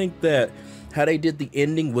videos. I think that how they did the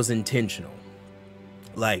ending was intentional.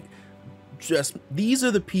 Like, just, these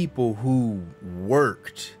are the people who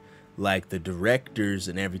worked, like the directors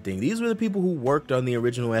and everything. These were the people who worked on the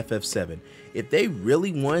original FF7. If they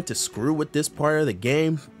really wanted to screw with this part of the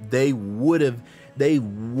game, if they wanted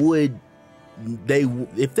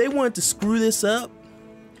to screw this up,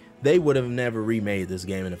 they would have never remade this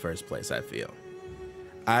game in the first place, I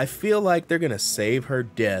feel like they're going to save her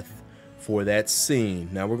death for that scene.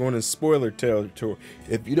 Now, we're going to spoiler territory.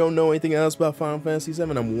 If you don't know anything else about Final Fantasy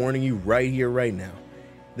VII, I'm warning you right here, right now.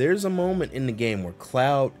 There's a moment in the game where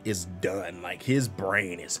Cloud is done. Like, his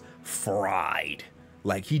brain is fried.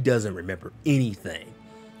 Like, he doesn't remember anything.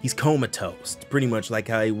 He's comatose, pretty much like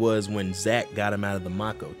how he was when Zack got him out of the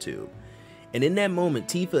Mako tube. And in that moment,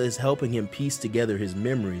 Tifa is helping him piece together his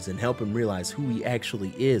memories and help him realize who he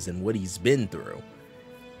actually is and what he's been through.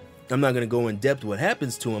 I'm not going to go in depth what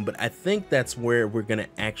happens to him, but I think that's where we're going to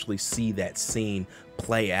actually see that scene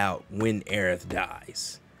play out when Aerith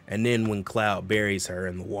dies. And then when Cloud buries her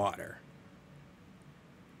in the water.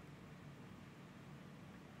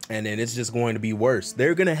 And then it's just going to be worse.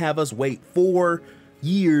 They're going to have us wait 4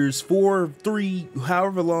 years, 3,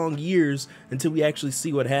 however long years, until we actually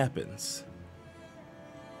see what happens.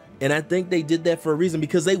 And I think they did that for a reason,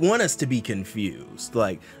 because they want us to be confused.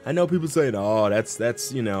 Like, I know people saying, oh,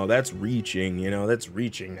 that's you know, that's reaching, you know, that's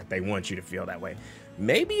reaching that they want you to feel that way.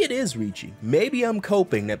 Maybe it is reaching. Maybe I'm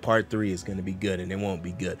coping that part 3 is going to be good and it won't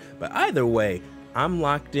be good. But either way, I'm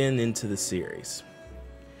locked into the series.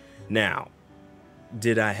 Now,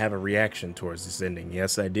 did I have a reaction towards this ending?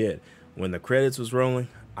 Yes, I did. When the credits was rolling,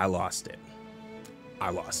 I lost it.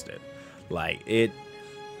 Like,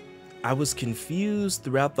 I was confused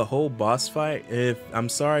throughout the whole boss fight. I'm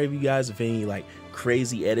sorry if you guys, if any like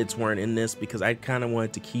crazy edits weren't in this, because I kind of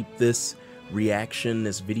wanted to keep this reaction,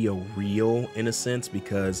 this video real in a sense,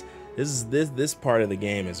 because this part of the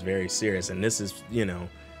game is very serious, and this is, you know,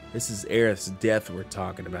 this is Aerith's death we're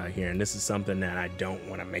talking about here, and this is something that I don't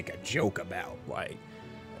want to make a joke about. Like,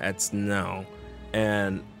 that's no.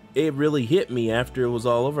 And it really hit me after it was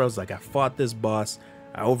all over. I was like, I fought this boss,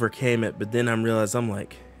 I overcame it, but then I realized, I'm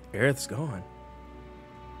like, Aerith's gone.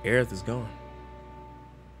 Aerith is gone.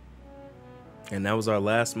 And that was our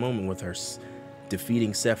last moment with her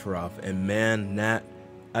defeating Sephiroth. And man, that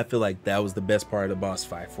I feel like that was the best part of the boss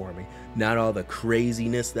fight for me. Not all the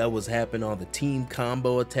craziness that was happening, all the team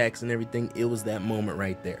combo attacks and everything. It was that moment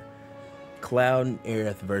right there. Cloud and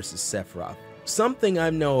Aerith versus Sephiroth. Something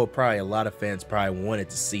I know probably a lot of fans probably wanted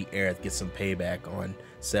to see Aerith get some payback on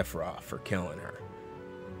Sephiroth for killing her.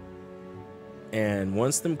 And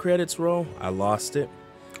once them credits roll, I lost it.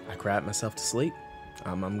 I cried myself to sleep.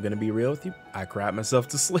 I'm gonna be real with you. I cried myself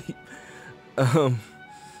to sleep.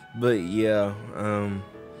 But yeah,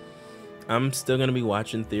 I'm still gonna be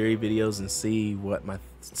watching theory videos and see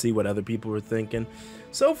what other people were thinking.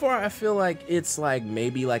 So far, I feel like it's like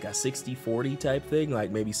maybe like a 60-40 type thing.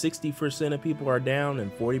 Like maybe 60% of people are down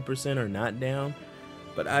and 40% are not down.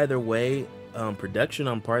 But either way, production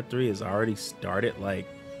on part 3 has already started. Like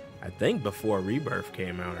I think before Rebirth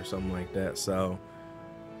came out or something like that. So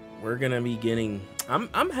we're gonna be getting.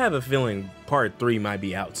 I'm have a feeling part 3 might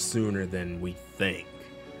be out sooner than we think.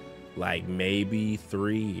 Like maybe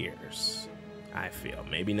 3 years. I feel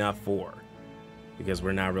maybe not 4. Because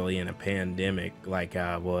we're not really in a pandemic like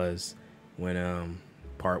I was when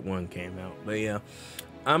part 1 came out. But yeah,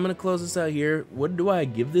 I'm gonna close this out here. What do I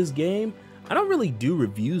give this game? I don't really do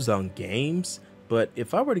reviews on games, but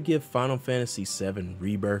if I were to give Final Fantasy VII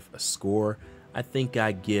Rebirth a score, I think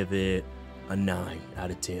I'd give it a 9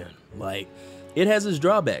 out of 10. Like, it has its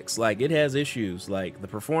drawbacks. Like, it has issues. Like, the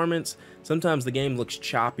performance, sometimes the game looks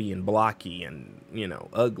choppy and blocky and, you know,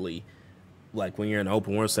 ugly. Like when you're in the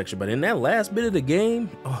open world section, but in that last bit of the game,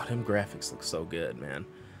 oh, them graphics look so good, man.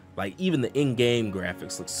 Like even the in-game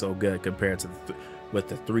graphics look so good compared to with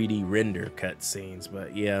the 3D render cutscenes.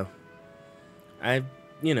 But yeah,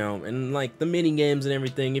 you know, and like the mini games and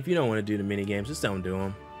everything. If you don't want to do the mini games, just don't do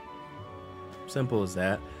them. Simple as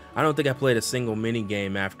that. I don't think I played a single mini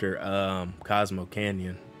game after Cosmo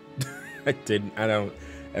Canyon. I don't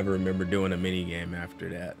ever remember doing a mini game after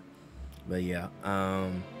that. But yeah,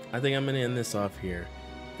 I think I'm gonna end this off here.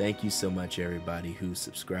 Thank you so much, everybody who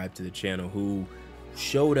subscribed to the channel, who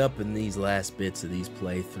showed up in these last bits of these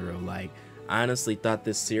playthrough. Like, I honestly thought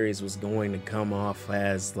this series was going to come off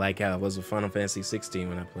as like how it was with Final Fantasy 16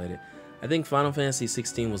 when I played it. I think Final Fantasy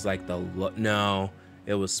 16 was like no,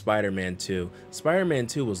 it was Spider-Man 2. Spider-Man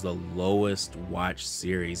 2 was the lowest watched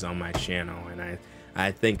series on my channel, and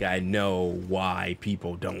I think I know why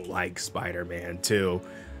people don't like Spider-Man 2.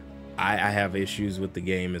 I have issues with the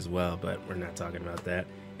game as well, but we're not talking about that.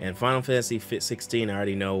 And Final Fantasy 16, I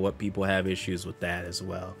already know what people have issues with that as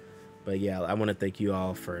well. But yeah, I want to thank you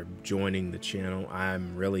all for joining the channel.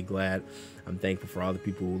 I'm really glad. I'm thankful for all the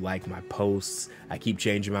people who like my posts. I keep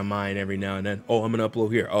changing my mind every now and then. Oh, I'm gonna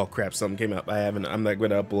upload here. Oh crap, something came up. I'm not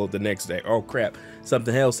gonna upload the next day. Oh crap,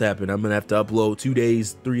 something else happened. I'm gonna have to upload 2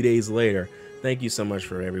 days, 3 days later. Thank you so much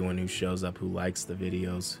for everyone who shows up, who likes the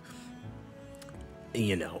videos.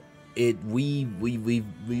 You know, we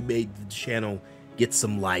made the channel get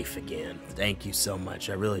some life again. Thank you so much.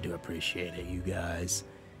 I really do appreciate it, you guys.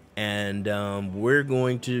 And we're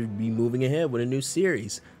going to be moving ahead with a new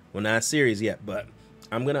series. Well, not a series yet, but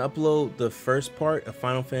I'm gonna upload the first part of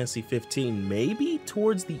Final Fantasy 15 maybe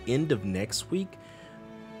towards the end of next week.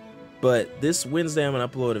 But this Wednesday I'm gonna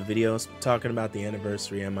upload a video talking about the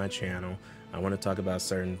anniversary on my channel. I want to talk about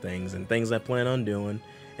certain things and things I plan on doing.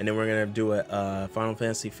 And then we're gonna do a Final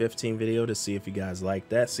Fantasy 15 video to see if you guys like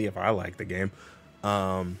that, see if I like the game.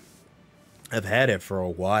 I've had it for a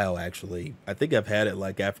while, actually. I think I've had it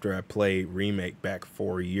like after I played Remake back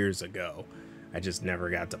 4 years ago. I just never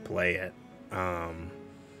got to play it. And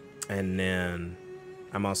then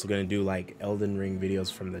I'm also going to do like Elden Ring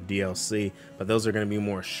videos from the DLC, but those are going to be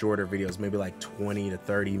more shorter videos, maybe like 20 to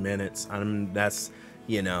 30 minutes. That's,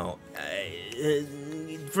 you know,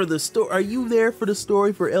 for the story. Are you there for the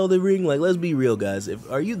story for Elden Ring? Like, let's be real, guys.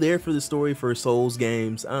 Are you there for the story for Souls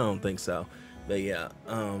games? I don't think so. But yeah,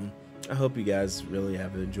 I hope you guys really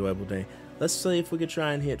have an enjoyable day. Let's see if we could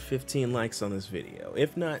try and hit 15 likes on this video.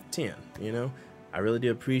 If not, 10, you know? I really do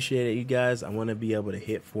appreciate it, you guys. I want to be able to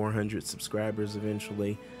hit 400 subscribers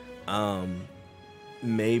eventually.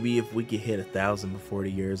 Maybe if we could hit 1,000 before the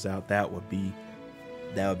year's out, that would be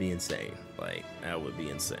insane. Like, that would be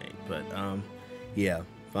insane. But yeah,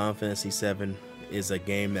 Final Fantasy VII is a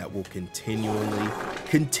game that will continue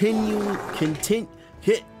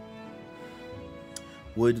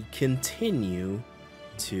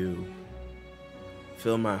to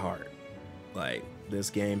fill my heart. Like, this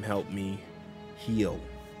game helped me heal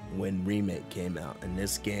when Remake came out, and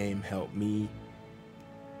this game helped me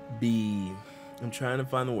be, I'm trying to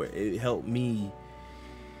find the word, it helped me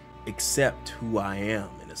accept who I am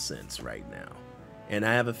in a sense right now. And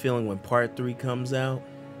I have a feeling when part 3 comes out,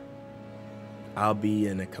 I'll be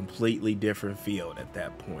in a completely different field at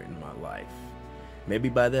that point in my life. maybe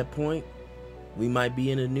by that point, we might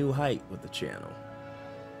be in a new height with the channel.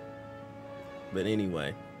 But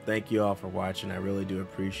anyway, thank you all for watching. I really do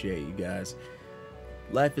appreciate you guys.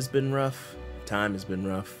 Life has been rough. Time has been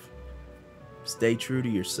rough. Stay true to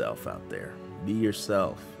yourself out there. Be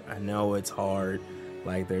yourself. I know it's hard.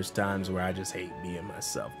 Like, there's times where I just hate being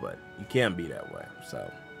myself, but you can't be that way.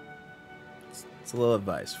 So, it's a little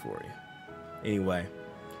advice for you. Anyway,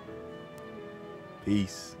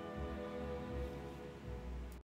 peace.